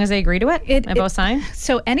 as long as they agree to it and both sign?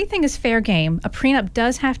 So anything is fair game. A prenup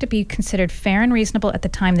does have to be considered fair and reasonable at the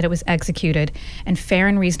time that it was executed and fair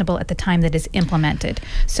and reasonable at the time that it's implemented.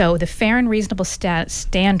 So the fair and reasonable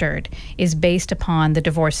standard is based upon the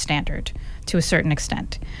divorce standard to a certain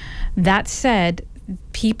extent. That said,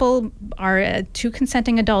 people are, two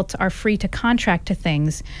consenting adults are free to contract to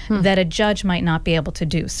things that a judge might not be able to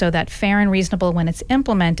do. So that fair and reasonable when it's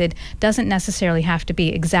implemented doesn't necessarily have to be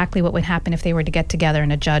exactly what would happen if they were to get together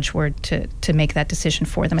and a judge were to make that decision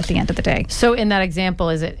for them at the end of the day. So in that example,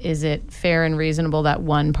 is it fair and reasonable that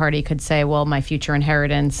one party could say, well, my future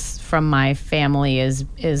inheritance from my family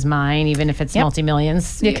is mine, even if it's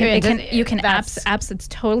multi-millions? It's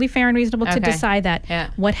totally fair and reasonable to decide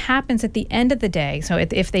that. What happens at the end of the day, so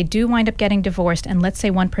if they do wind up getting divorced, and let's say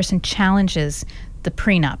one person challenges the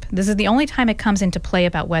prenup, this is the only time it comes into play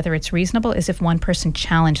about whether it's reasonable, is if one person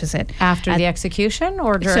challenges it. After the execution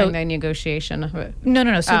or during the negotiation?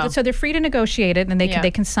 No. So they're free to negotiate it, and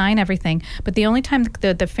they can sign everything. But the only time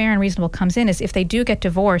the fair and reasonable comes in is if they do get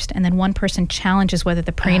divorced, and then one person challenges whether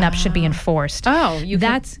the prenup should be enforced. So you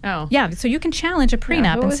can challenge a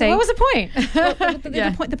prenup and say, what was the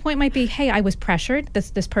point? The point might be, hey, I was pressured.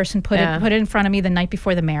 This person put it in front of me the night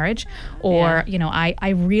before the marriage, or I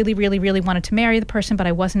really, really, really wanted to marry the person, but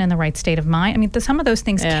I wasn't in the right state of mind. I mean, some of those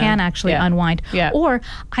things can actually unwind. Or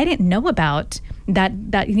I didn't know about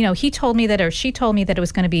that he told me that, or she told me that it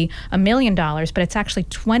was going to be $1 million, but it's actually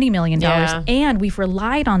 $20 million. And we've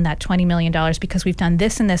relied on that $20 million because we've done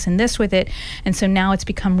this and this and this with it. And so now it's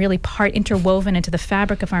become really interwoven into the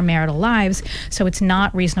fabric of our marital lives. So it's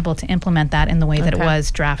not reasonable to implement that in the way that it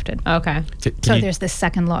was drafted. Okay. So there's this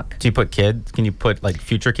second look. Do you put kids? Can you put like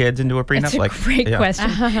future kids into a prenup? That's a great question.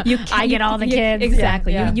 I get all the kids.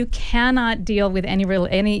 Exactly. You cannot deal with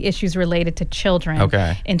any issues related to children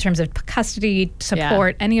in terms of custody,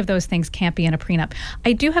 support, any of those things can't be in a prenup.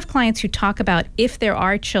 I do have clients who talk about if there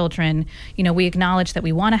are children, we acknowledge that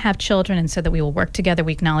we want to have children and so that we will work together.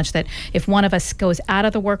 We acknowledge that if one of us goes out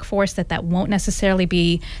of the workforce, that won't necessarily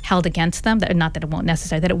be held against them. Not that it won't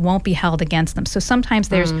necessarily, that it won't be held against them. So sometimes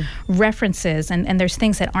there's references and there's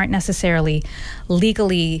things that aren't necessarily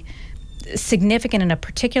legally significant in a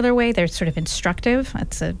particular way. They're sort of instructive.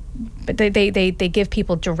 But they give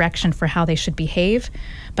people direction for how they should behave.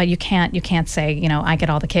 But you can't say, I get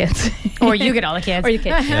all the kids, or you get all the kids, or you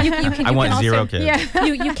can. I want zero kids. Yeah.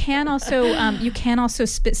 You can also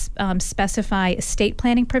specify estate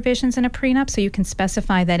planning provisions in a prenup. So you can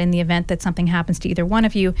specify that in the event that something happens to either one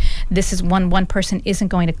of you, this is one person isn't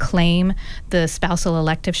going to claim the spousal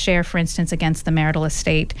elective share, for instance, against the marital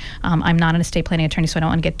estate. I'm not an estate planning attorney, so I don't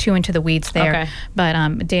want to get too into the weeds there. Okay.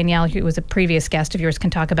 But Danielle, who was a previous guest of yours, can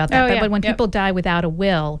talk about that. But when people die without a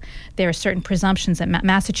will, there are certain presumptions that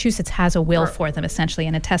Massachusetts has a will for them, essentially,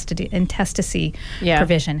 an intestacy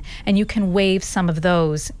provision, and you can waive some of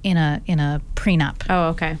those in a prenup. Oh,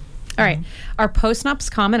 okay. All right. Are postnups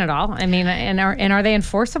common at all? I mean, and are they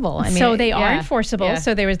enforceable? I mean, so they are enforceable. Yeah.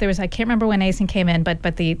 So there was I can't remember when ASIN came in,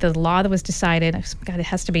 but the law that was decided, God, it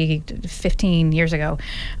has to be 15 years ago,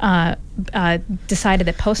 decided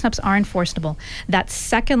that postnups are enforceable. That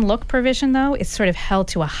second look provision, though, is sort of held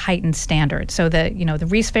to a heightened standard. So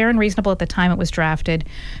the fair and reasonable at the time it was drafted,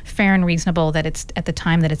 fair and reasonable that it's at the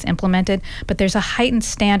time that it's implemented. But there's a heightened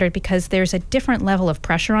standard because there's a different level of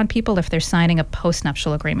pressure on people if they're signing a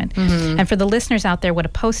postnuptial agreement. Mm-hmm. And for the listeners out there, what a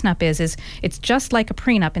postnup is it's just like a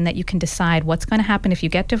prenup in that you can decide what's going to happen if you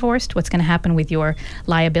get divorced, what's going to happen with your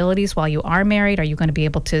liabilities while you are married. Are you going to be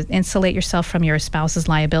able to insulate yourself from your spouse's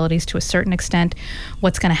liabilities to a certain extent?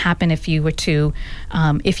 What's going to happen if you were to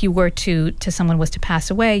someone was to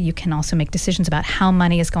pass away? You can also make decisions about how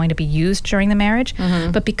money is going to be used during the marriage.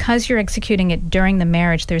 Mm-hmm. But because you're executing it during the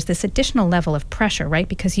marriage, there's this additional level of pressure, right?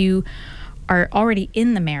 Because you are already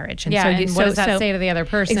in the marriage. And what does that say to the other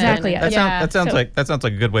person? Exactly. That sounds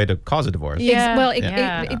like a good way to cause a divorce. Yeah.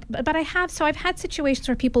 But I've had situations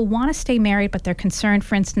where people want to stay married, but they're concerned,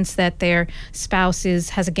 for instance, that their spouse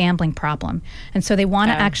has a gambling problem, and so they want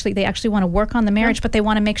to actually want to work on the marriage, but they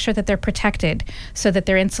want to make sure that they're protected, so that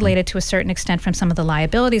they're insulated to a certain extent from some of the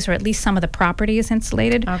liabilities, or at least some of the property is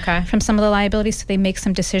insulated from some of the liabilities. So they make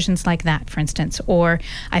some decisions like that, for instance. Or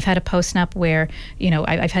I've had a post-nup where,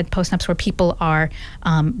 I've had post-nups where people are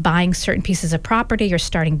buying certain pieces of property or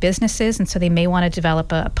starting businesses, and so they may want to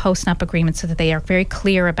develop a post-nup agreement so that they are very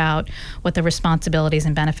clear about what the responsibilities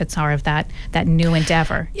and benefits are of that new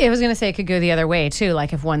endeavor. I was going to say it could go the other way too.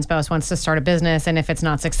 Like if one spouse wants to start a business, and if it's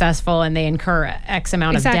not successful and they incur X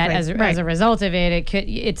amount of debt as a result of it,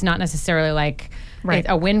 it's not necessarily like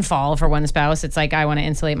a windfall for one spouse. It's like, I want to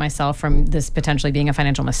insulate myself from this potentially being a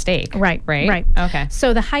financial mistake. Right. Okay.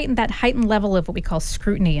 So that heightened level of what we call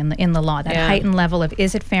scrutiny in the law, that heightened level of,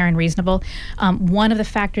 is it fair and reasonable? One of the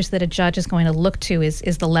factors that a judge is going to look to is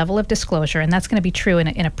the level of disclosure, and that's going to be true in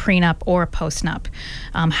a prenup or a postnup.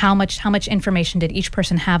 How much information did each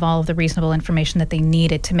person have, all of the reasonable information that they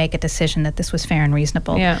needed to make a decision that this was fair and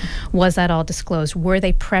reasonable? Yeah. Was that all disclosed? Were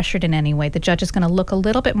they pressured in any way? The judge is going to look a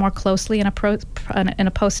little bit more closely in a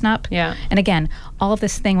post-nup. Yeah. And again, all of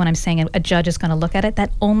this thing, when I'm saying a judge is going to look at it,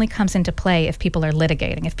 that only comes into play if people are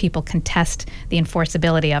litigating, if people contest the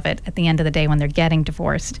enforceability of it at the end of the day when they're getting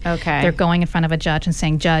divorced. Okay. They're going in front of a judge and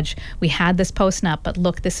saying, Judge, we had this post-nup, but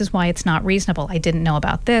look, this is why it's not reasonable. I didn't know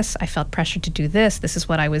about this. I felt pressured to do this. This is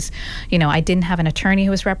what I was, I didn't have an attorney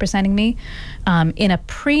who was representing me. In a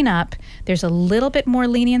prenup, there's a little bit more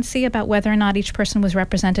leniency about whether or not each person was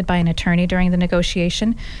represented by an attorney during the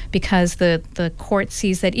negotiation, because the court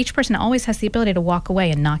sees that each person always has the ability to walk away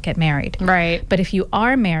and not get married. Right. But if you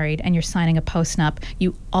are married and you're signing a post-nup,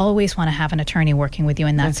 you always want to have an attorney working with you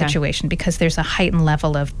in that situation, because there's a heightened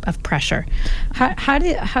level of pressure. How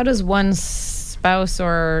does one spouse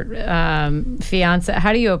or fiance,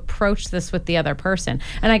 how do you approach this with the other person?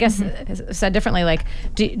 And I guess said differently, like,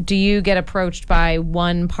 do you get approached by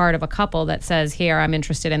one part of a couple that says, here, I'm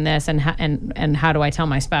interested in this, and how do I tell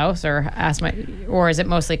my spouse, or is it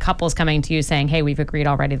mostly couples coming to you saying, hey, we've agreed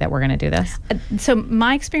already that we're going to do this? So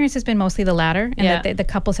my experience has been mostly the latter, and that the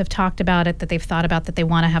couples have talked about it, that they've thought about that they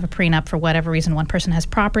want to have a prenup for whatever reason. One person has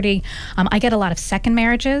property. I get a lot of second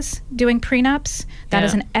marriages doing prenups. That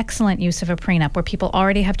is an excellent use of a prenup, where people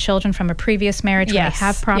already have children from a previous marriage, where they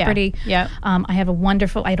have property. I had a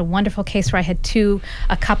wonderful case where I had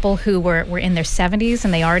a couple who were in their 70s,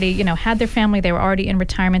 and they already, had their family. They were already in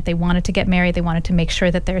retirement. They wanted to get married. They wanted to make sure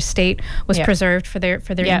that their estate was preserved for their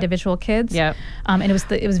individual kids. And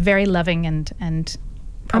it was very loving and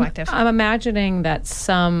proactive. I'm imagining that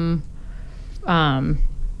some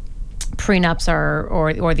prenups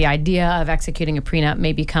or the idea of executing a prenup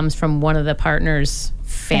maybe comes from one of the partners'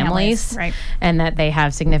 families, right? And that they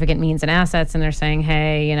have significant means and assets, and they're saying,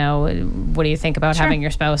 hey, what do you think about having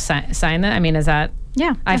your spouse sign that? I mean, is that?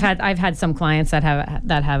 Yeah. I've had some clients that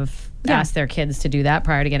have asked their kids to do that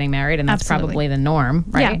prior to getting married, and that's probably the norm,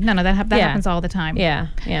 right? Yeah, no, that happens all the time. Yeah.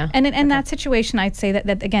 And in that situation, I'd say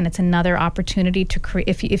that again, it's another opportunity to create.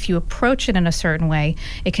 If you approach it in a certain way,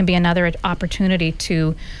 it can be another opportunity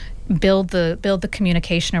to build the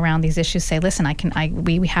communication around these issues. Say, listen,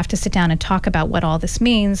 we have to sit down and talk about what all this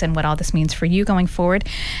means and what all this means for you going forward.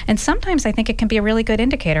 And sometimes I think it can be a really good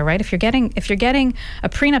indicator, right? If you're getting a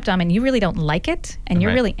prenup done and you really don't like it, and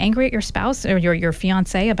you're really angry at your spouse or your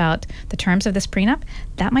fiance about the terms of this prenup,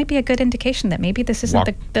 that might be a good indication that maybe this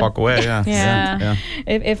isn't walk away. Yeah.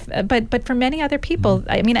 But for many other people,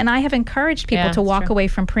 I mean, and I have encouraged people to walk away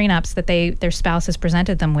from prenups that their spouse has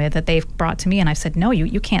presented them with, that they've brought to me, and I've said, no,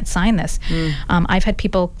 you can't sign this. I've had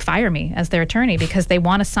people fire me as their attorney because they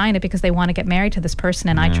want to sign it because they want to get married to this person,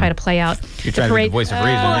 and I try to play out the parade. The voice of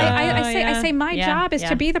reason. I say my job is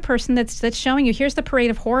to be the person that's showing you, here's the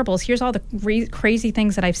parade of horribles, here's all the crazy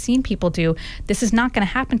things that I've seen people do. This is not going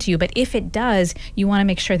to happen to you, but if it does, you want to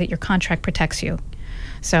make sure that your contract protects you.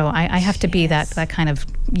 So I have to be that kind of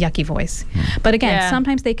yucky voice. But again,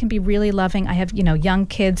 sometimes they can be really loving. I have, young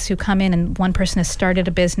kids who come in, and one person has started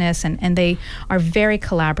a business, and they are very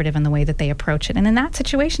collaborative in the way that they approach it. And in that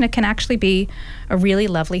situation, it can actually be a really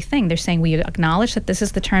lovely thing. They're saying, we acknowledge that this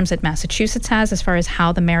is the terms that Massachusetts has as far as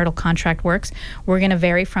how the marital contract works. We're going to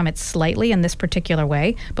vary from it slightly in this particular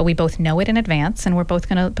way, but we both know it in advance, and we're both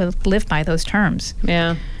going to live by those terms.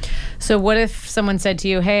 Yeah. So what if someone said to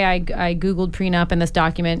you, hey, I Googled prenup, and this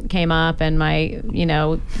document came up, and my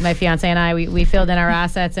fiance and I, we filled in our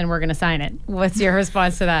assets, and we're going to sign it. What's your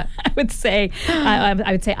response to that? I would say,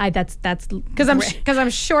 that's because I'm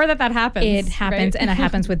sure that happens. It happens, right? And it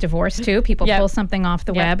happens with divorce too. People pull something off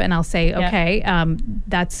the web, and I'll say, okay,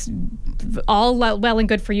 that's all well and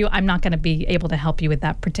good for you. I'm not going to be able to help you with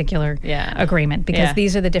that particular agreement, because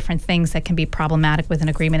these are the different things that can be problematic with an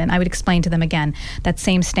agreement. And I would explain to them again that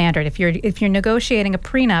same standard. If you're negotiating a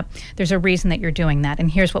prenup, there's a reason that you're doing that.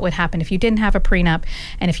 And here's what would happen if you didn't have a prenup,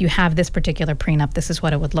 and if you have this particular prenup, this is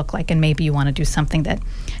what it would look like. And maybe you want to do something that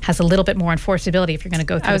has a little bit more enforceability if you're going to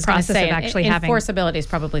go through the process of actually having enforceability is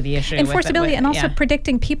probably the issue. Enforceability, and also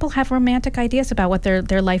predicting. People have romantic ideas about what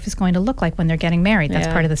their life is going to look like when they're getting married. That's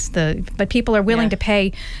part of this. But people are willing to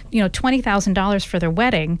pay, $20,000 for their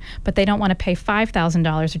wedding, but they don't want to pay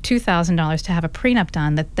 $5,000 or $2,000 to have a prenup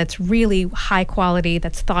done. That's really high quality.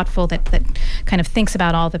 That's thoughtful. That kind of thinks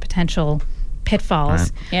about all the potential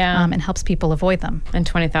pitfalls, and helps people avoid them. And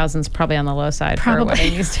 20,000 is probably on the low side for a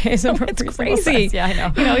wedding these days. It's crazy. Yeah, I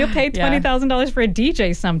know. You'll pay $20,000 for a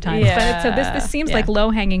DJ sometimes. Yeah. But this seems like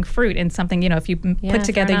low-hanging fruit, and something, if you put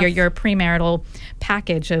together your premarital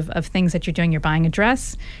package of things that you're doing, you're buying a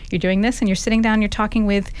dress, you're doing this, and you're sitting down, you're talking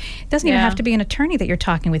with, it doesn't even have to be an attorney that you're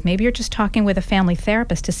talking with. Maybe you're just talking with a family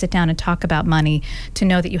therapist to sit down and talk about money, to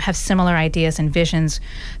know that you have similar ideas and visions,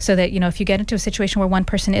 so that, if you get into a situation where one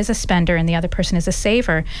person is a spender and the other person is a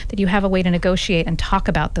saver, that you have a way to negotiate and talk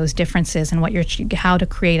about those differences and how to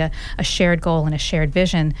create a shared goal and a shared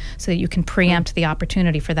vision, so that you can preempt the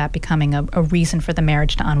opportunity for that becoming a reason for the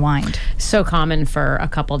marriage to unwind. So common for a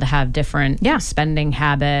couple to have different spending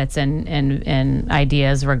habits and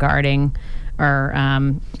ideas regarding or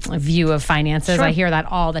view of finances. Sure. I hear that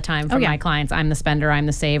all the time from my clients. I'm the spender, I'm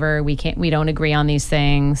the saver. We don't agree on these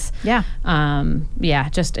things.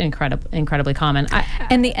 Just incredibly common.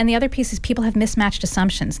 And the other piece is people have mismatched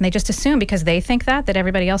assumptions, and they just assume because they think that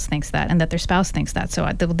everybody else thinks that, and that their spouse thinks that. So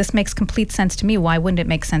this makes complete sense to me. Why wouldn't it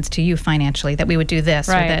make sense to you financially that we would do this,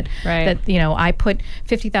 or that I put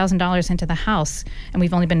 $50,000 into the house and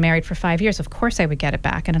we've only been married for 5 years? Of course I would get it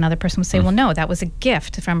back. And another person would say, well, no, that was a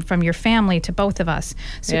gift from your family to both of us.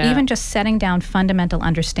 So even just setting down fundamental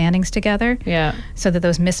understandings together, so that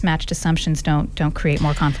those mismatched assumptions don't create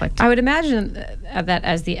more conflict. I would imagine that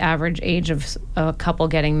as the average age of a couple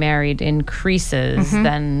getting married increases,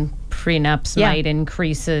 then prenups might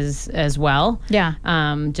increase as well.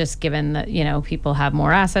 Just given that people have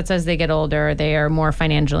more assets as they get older, they are more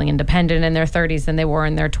financially independent in their 30s than they were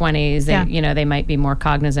in their 20s. They might be more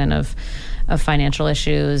cognizant of financial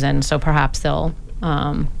issues, and so perhaps they'll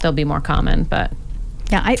be more common. But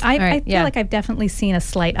I feel like I've definitely seen a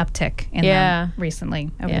slight uptick in them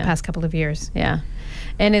recently over the past couple of years.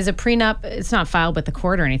 And is a prenup, it's not filed with the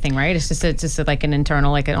court or anything, right? It's just like an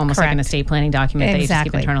internal, almost like an estate planning document that you just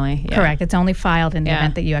keep internally. Correct. It's only filed in the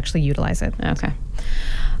event that you actually utilize it. Okay.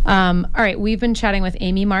 All right. We've been chatting with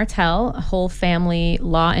Amy Martell, Whole Family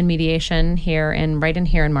Law and Mediation right in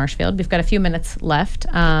here in Marshfield. We've got a few minutes left. Do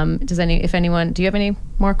you have any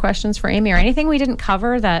more questions for Amy, or anything we didn't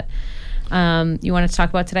cover that you wanted to talk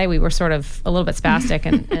about today? We were sort of a little bit spastic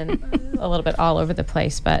and a little bit all over the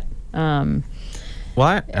place, but well,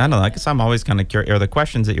 I don't know. I guess I'm always kind of curious. Or the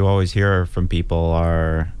questions that you always hear from people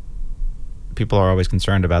are always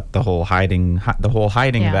concerned about the whole hiding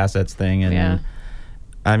of assets thing. And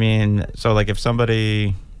I mean, so if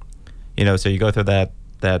somebody, so you go through that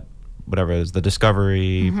whatever it is, the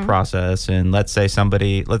discovery process, and let's say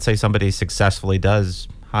somebody successfully does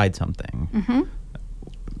hide something.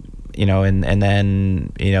 And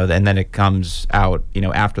then it comes out,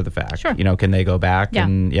 after the fact. Sure. Can they go back?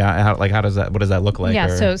 And what does that look like?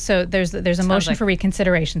 So there's a motion for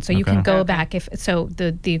reconsideration. So you can go back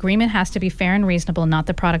the agreement has to be fair and reasonable, not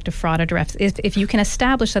the product of fraud or duress. If you can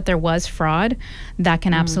establish that there was fraud, that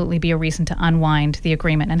can absolutely be a reason to unwind the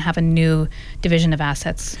agreement and have a new division of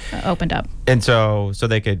assets opened up. And so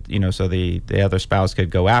they could, so the other spouse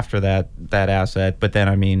could go after that asset, but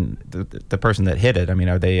then the person that hid it,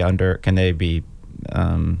 can they be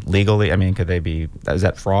legally? Could they be? Is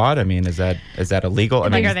that fraud? Is that illegal? Are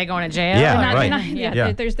they going to jail?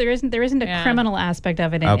 There isn't a criminal aspect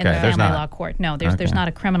of it in the family law court. No, there's not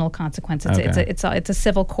a criminal consequence. It's a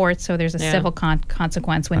civil court, so there's a civil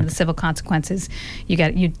consequence. When the civil consequences, you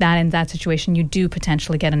get that in that situation, you do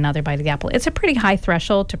potentially get another bite of the apple. It's a pretty high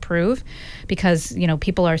threshold to prove, because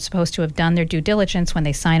people are supposed to have done their due diligence when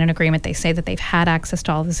they sign an agreement. They say that they've had access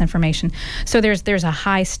to all this information. So there's a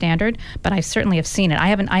high standard, but I certainly have seen it. I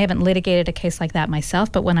haven't litigated a case like that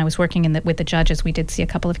myself, but when I was working with the judges, we did see a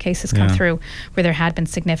couple of cases come through where there had been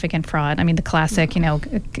significant fraud. I mean, the classic,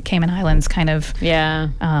 Cayman Islands kind of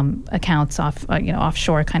accounts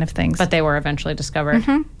offshore kind of things. But they were eventually discovered.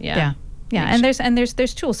 Mm-hmm. Yeah, and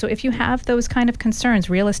there's tools. So if you have those kind of concerns,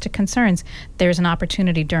 realistic concerns, there's an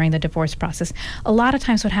opportunity during the divorce process. A lot of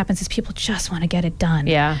times what happens is people just want to get it done.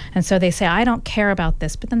 Yeah. And so they say, I don't care about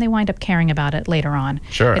this, but then they wind up caring about it later on.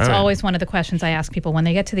 Sure. It's always one of the questions I ask people when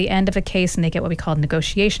they get to the end of a case and they get what we call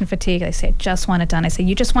negotiation fatigue. They say, I just want it done. I say,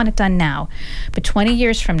 you just want it done now. But 20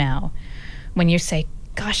 years from now, when you say,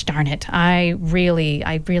 gosh darn it, I really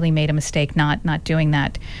made a mistake not doing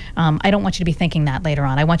that. I don't want you to be thinking that later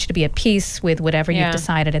on. I want you to be at peace with whatever you've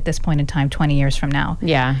decided at this point in time 20 years from now.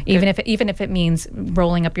 Yeah. Even if it means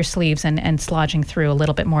rolling up your sleeves and slodging through a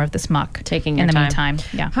little bit more of this muck. Taking your time. meantime.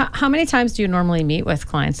 Yeah. How many times do you normally meet with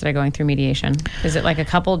clients that are going through mediation? Is it like a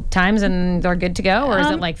couple times and they're good to go, or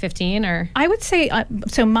is it like 15? Or I would say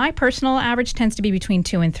so. My personal average tends to be between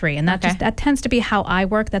 2 and 3, and that tends to be how I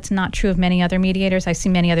work. That's not true of many other mediators. I see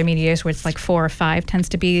many other mediators where it's like 4 or 5 tends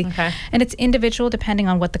to be, and it's individual depending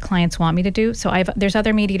on what the clients want me to do. So there's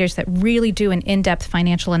other mediators that really do an in-depth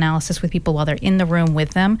financial analysis with people while they're in the room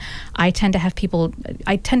with them. I tend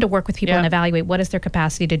to work with people and evaluate what is their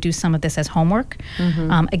capacity to do some of this as homework.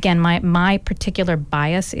 Again, my particular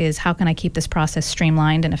bias is how can I keep this process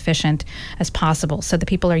streamlined and efficient as possible so that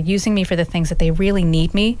people are using me for the things that they really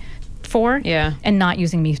need me for, and not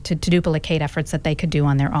using me to duplicate efforts that they could do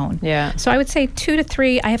on their own. Yeah. So I would say 2 to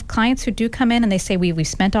 3. I have clients who do come in and they say we've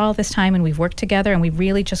spent all this time and we've worked together and we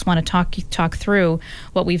really just want to talk through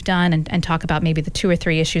what we've done and talk about maybe the 2 or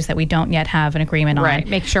 3 issues that we don't yet have an agreement on. Right.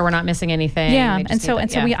 Make sure we're not missing anything. Yeah.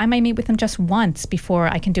 I might meet with them just once before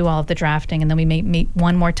I can do all of the drafting, and then we may meet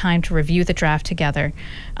one more time to review the draft together.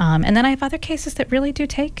 And then I have other cases that really do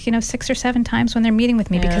take 6 or 7 times when they're meeting with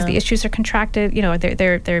me because the issues are contracted.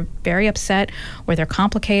 They're very upset, or they're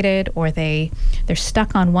complicated, or they're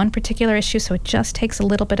stuck on one particular issue, so it just takes a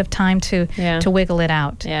little bit of time to wiggle it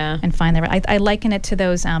out and find the right. I liken it to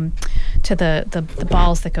those to the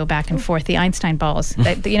balls that go back and forth, the Einstein balls,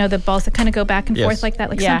 the balls that kind of go back and forth like that.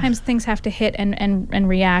 Sometimes things have to hit and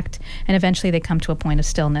react, and eventually they come to a point of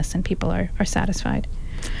stillness and people are satisfied.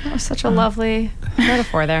 That was such a lovely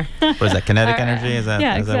metaphor there. What is that, kinetic energy? Is that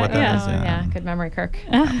what that is? Yeah, good memory, Kirk.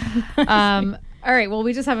 All right. Well,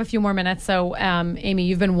 we just have a few more minutes. So, Amy,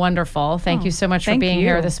 you've been wonderful. Thank you so much for being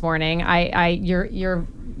here this morning.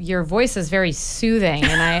 Your voice is very soothing,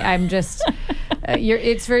 and I'm just,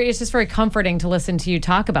 it's just very comforting to listen to you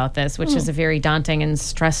talk about this, which is a very daunting and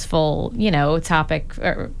stressful, topic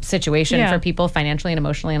or situation for people financially and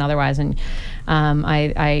emotionally and otherwise. And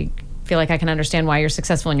I feel like I can understand why you're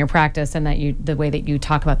successful in your practice, and that the way that you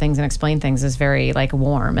talk about things and explain things is very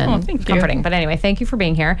warm and comforting. But anyway, thank you for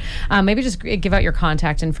being here. Maybe just give out your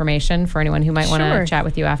contact information for anyone who might want to chat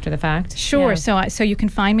with you after the fact. Sure. Yeah. So you can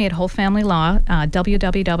find me at Whole Family Law,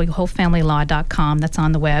 www.wholefamilylaw.com. That's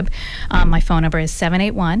on the web. My phone number is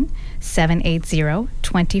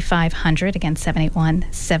 781-780-2500. Again,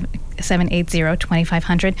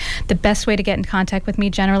 780-2500. The best way to get in contact with me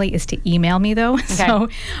generally is to email me, though. Okay. So,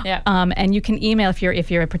 and you can email if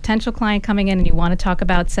you're a potential client coming in and you want to talk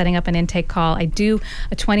about setting up an intake call. I do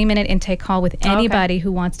a 20-minute intake call with anybody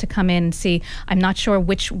who wants to come in and see. I'm not sure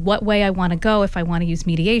what way I want to go. If I want to use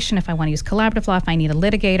mediation, if I want to use collaborative law, if I need a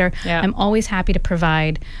litigator, I'm always happy to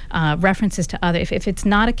provide references to other. If it's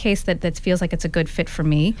not a case that feels like it's a good fit for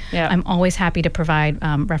me, I'm always happy to provide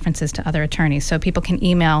references to other attorneys. So people can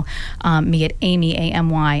email me at Amy,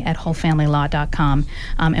 AMY, at wholefamilylaw.com,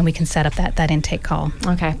 and we can set up that intake call.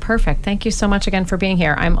 Okay, perfect. Thank you so much again for being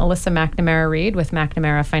here. I'm Alyssa McNamara Reed with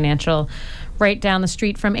McNamara Financial, right down the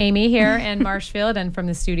street from Amy here in Marshfield, and from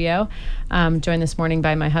the studio. Joined this morning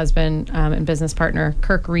by my husband and business partner,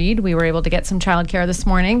 Kirk Reed. We were able to get some childcare this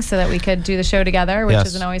morning so that we could do the show together, which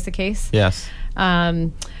isn't always the case. Yes.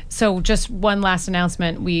 So just one last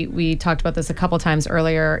announcement. We talked about this a couple times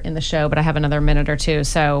earlier in the show, but I have another minute or two.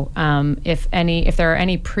 So if there are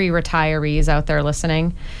any pre-retirees out there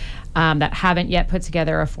listening that haven't yet put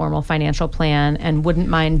together a formal financial plan and wouldn't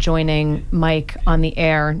mind joining Mike on the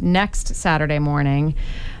air next Saturday morning,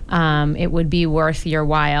 it would be worth your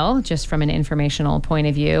while, just from an informational point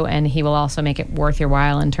of view, and he will also make it worth your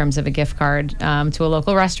while in terms of a gift card to a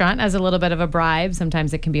local restaurant as a little bit of a bribe.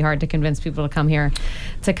 Sometimes it can be hard to convince people to come here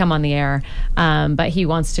to come on the air, but he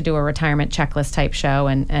wants to do a retirement checklist type show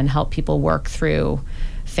and help people work through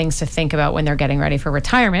things to think about when they're getting ready for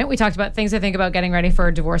retirement. We talked about things to think about getting ready for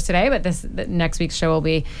a divorce today, but next week's show will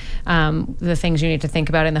be the things you need to think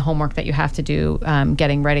about in the homework that you have to do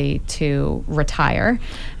getting ready to retire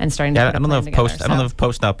and starting to put a plan together. I don't know if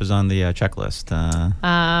post-up is on the checklist.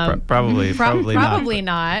 Probably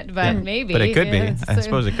not, but maybe. But it could be. I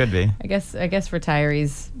suppose it could be. I guess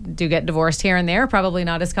retirees do get divorced here and there. Probably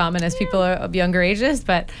not as common as people of younger ages,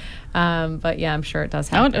 but yeah, I'm sure it does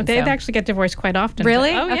happen. Oh, they actually get divorced quite often.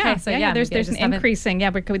 Really? Oh, yeah. Okay, so there's an increasing.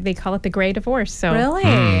 Yeah, they call it the gray divorce. So really,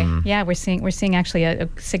 yeah, we're seeing actually a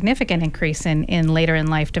significant increase in later in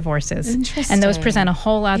life divorces. Interesting. And those present a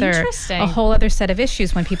whole other set of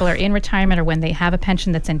issues when people are in retirement or when they have a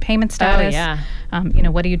pension that's in payment status. Oh, yeah.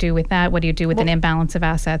 What do you do with that? What do you do with an imbalance of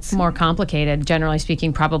assets? More complicated, generally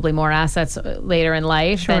speaking. Probably more assets later in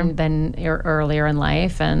life than earlier in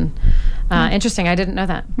life, and interesting. I didn't know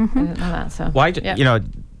that. Mm-hmm. I didn't know that. So I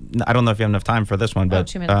don't know if you have enough time for this one, but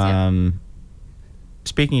 2 minutes.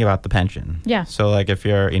 Speaking about the pension. Yeah. So like if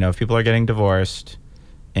if people are getting divorced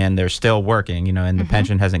and they're still working, and the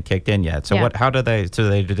pension hasn't kicked in yet. So how do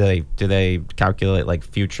they calculate like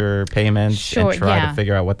future payments and try to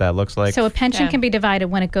figure out what that looks like? So a pension can be divided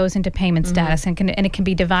when it goes into payment status, and it can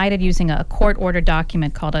be divided using a court order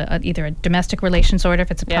document called either a domestic relations order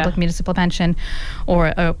if it's a public municipal pension,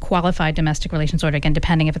 or a qualified domestic relations order, again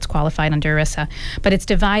depending if it's qualified under ERISA. But it's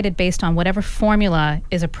divided based on whatever formula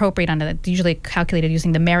is appropriate under that, usually calculated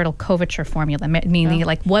using the marital coverture formula, meaning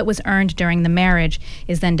like what was earned during the marriage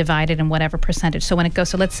is then divided in whatever percentage. So when it goes,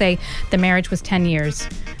 so let's say the marriage was 10 years,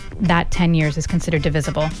 that 10 years is considered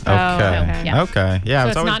divisible. Okay. Yeah.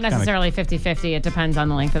 So it's not necessarily 50-50. It depends on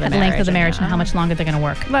the length of the marriage. The length of the marriage and how much longer they're going to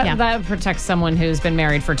work. That protects someone who's been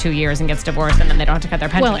married for 2 years and gets divorced, and then they don't have to cut their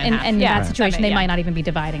pension in half. In that situation, they might not even be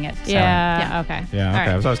dividing it. So. Okay. Yeah, okay. Right.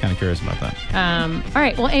 I was always kind of curious about that. All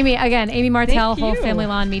right. Well, Amy Martell, Whole Family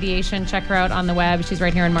Law and Mediation. Check her out on the web. She's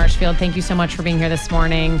right here in Marshfield. Thank you so much for being here this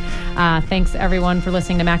morning. Thanks, everyone, for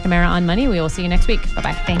listening to McNamara on Money. We will see you next week.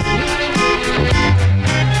 Bye-bye. Thank you.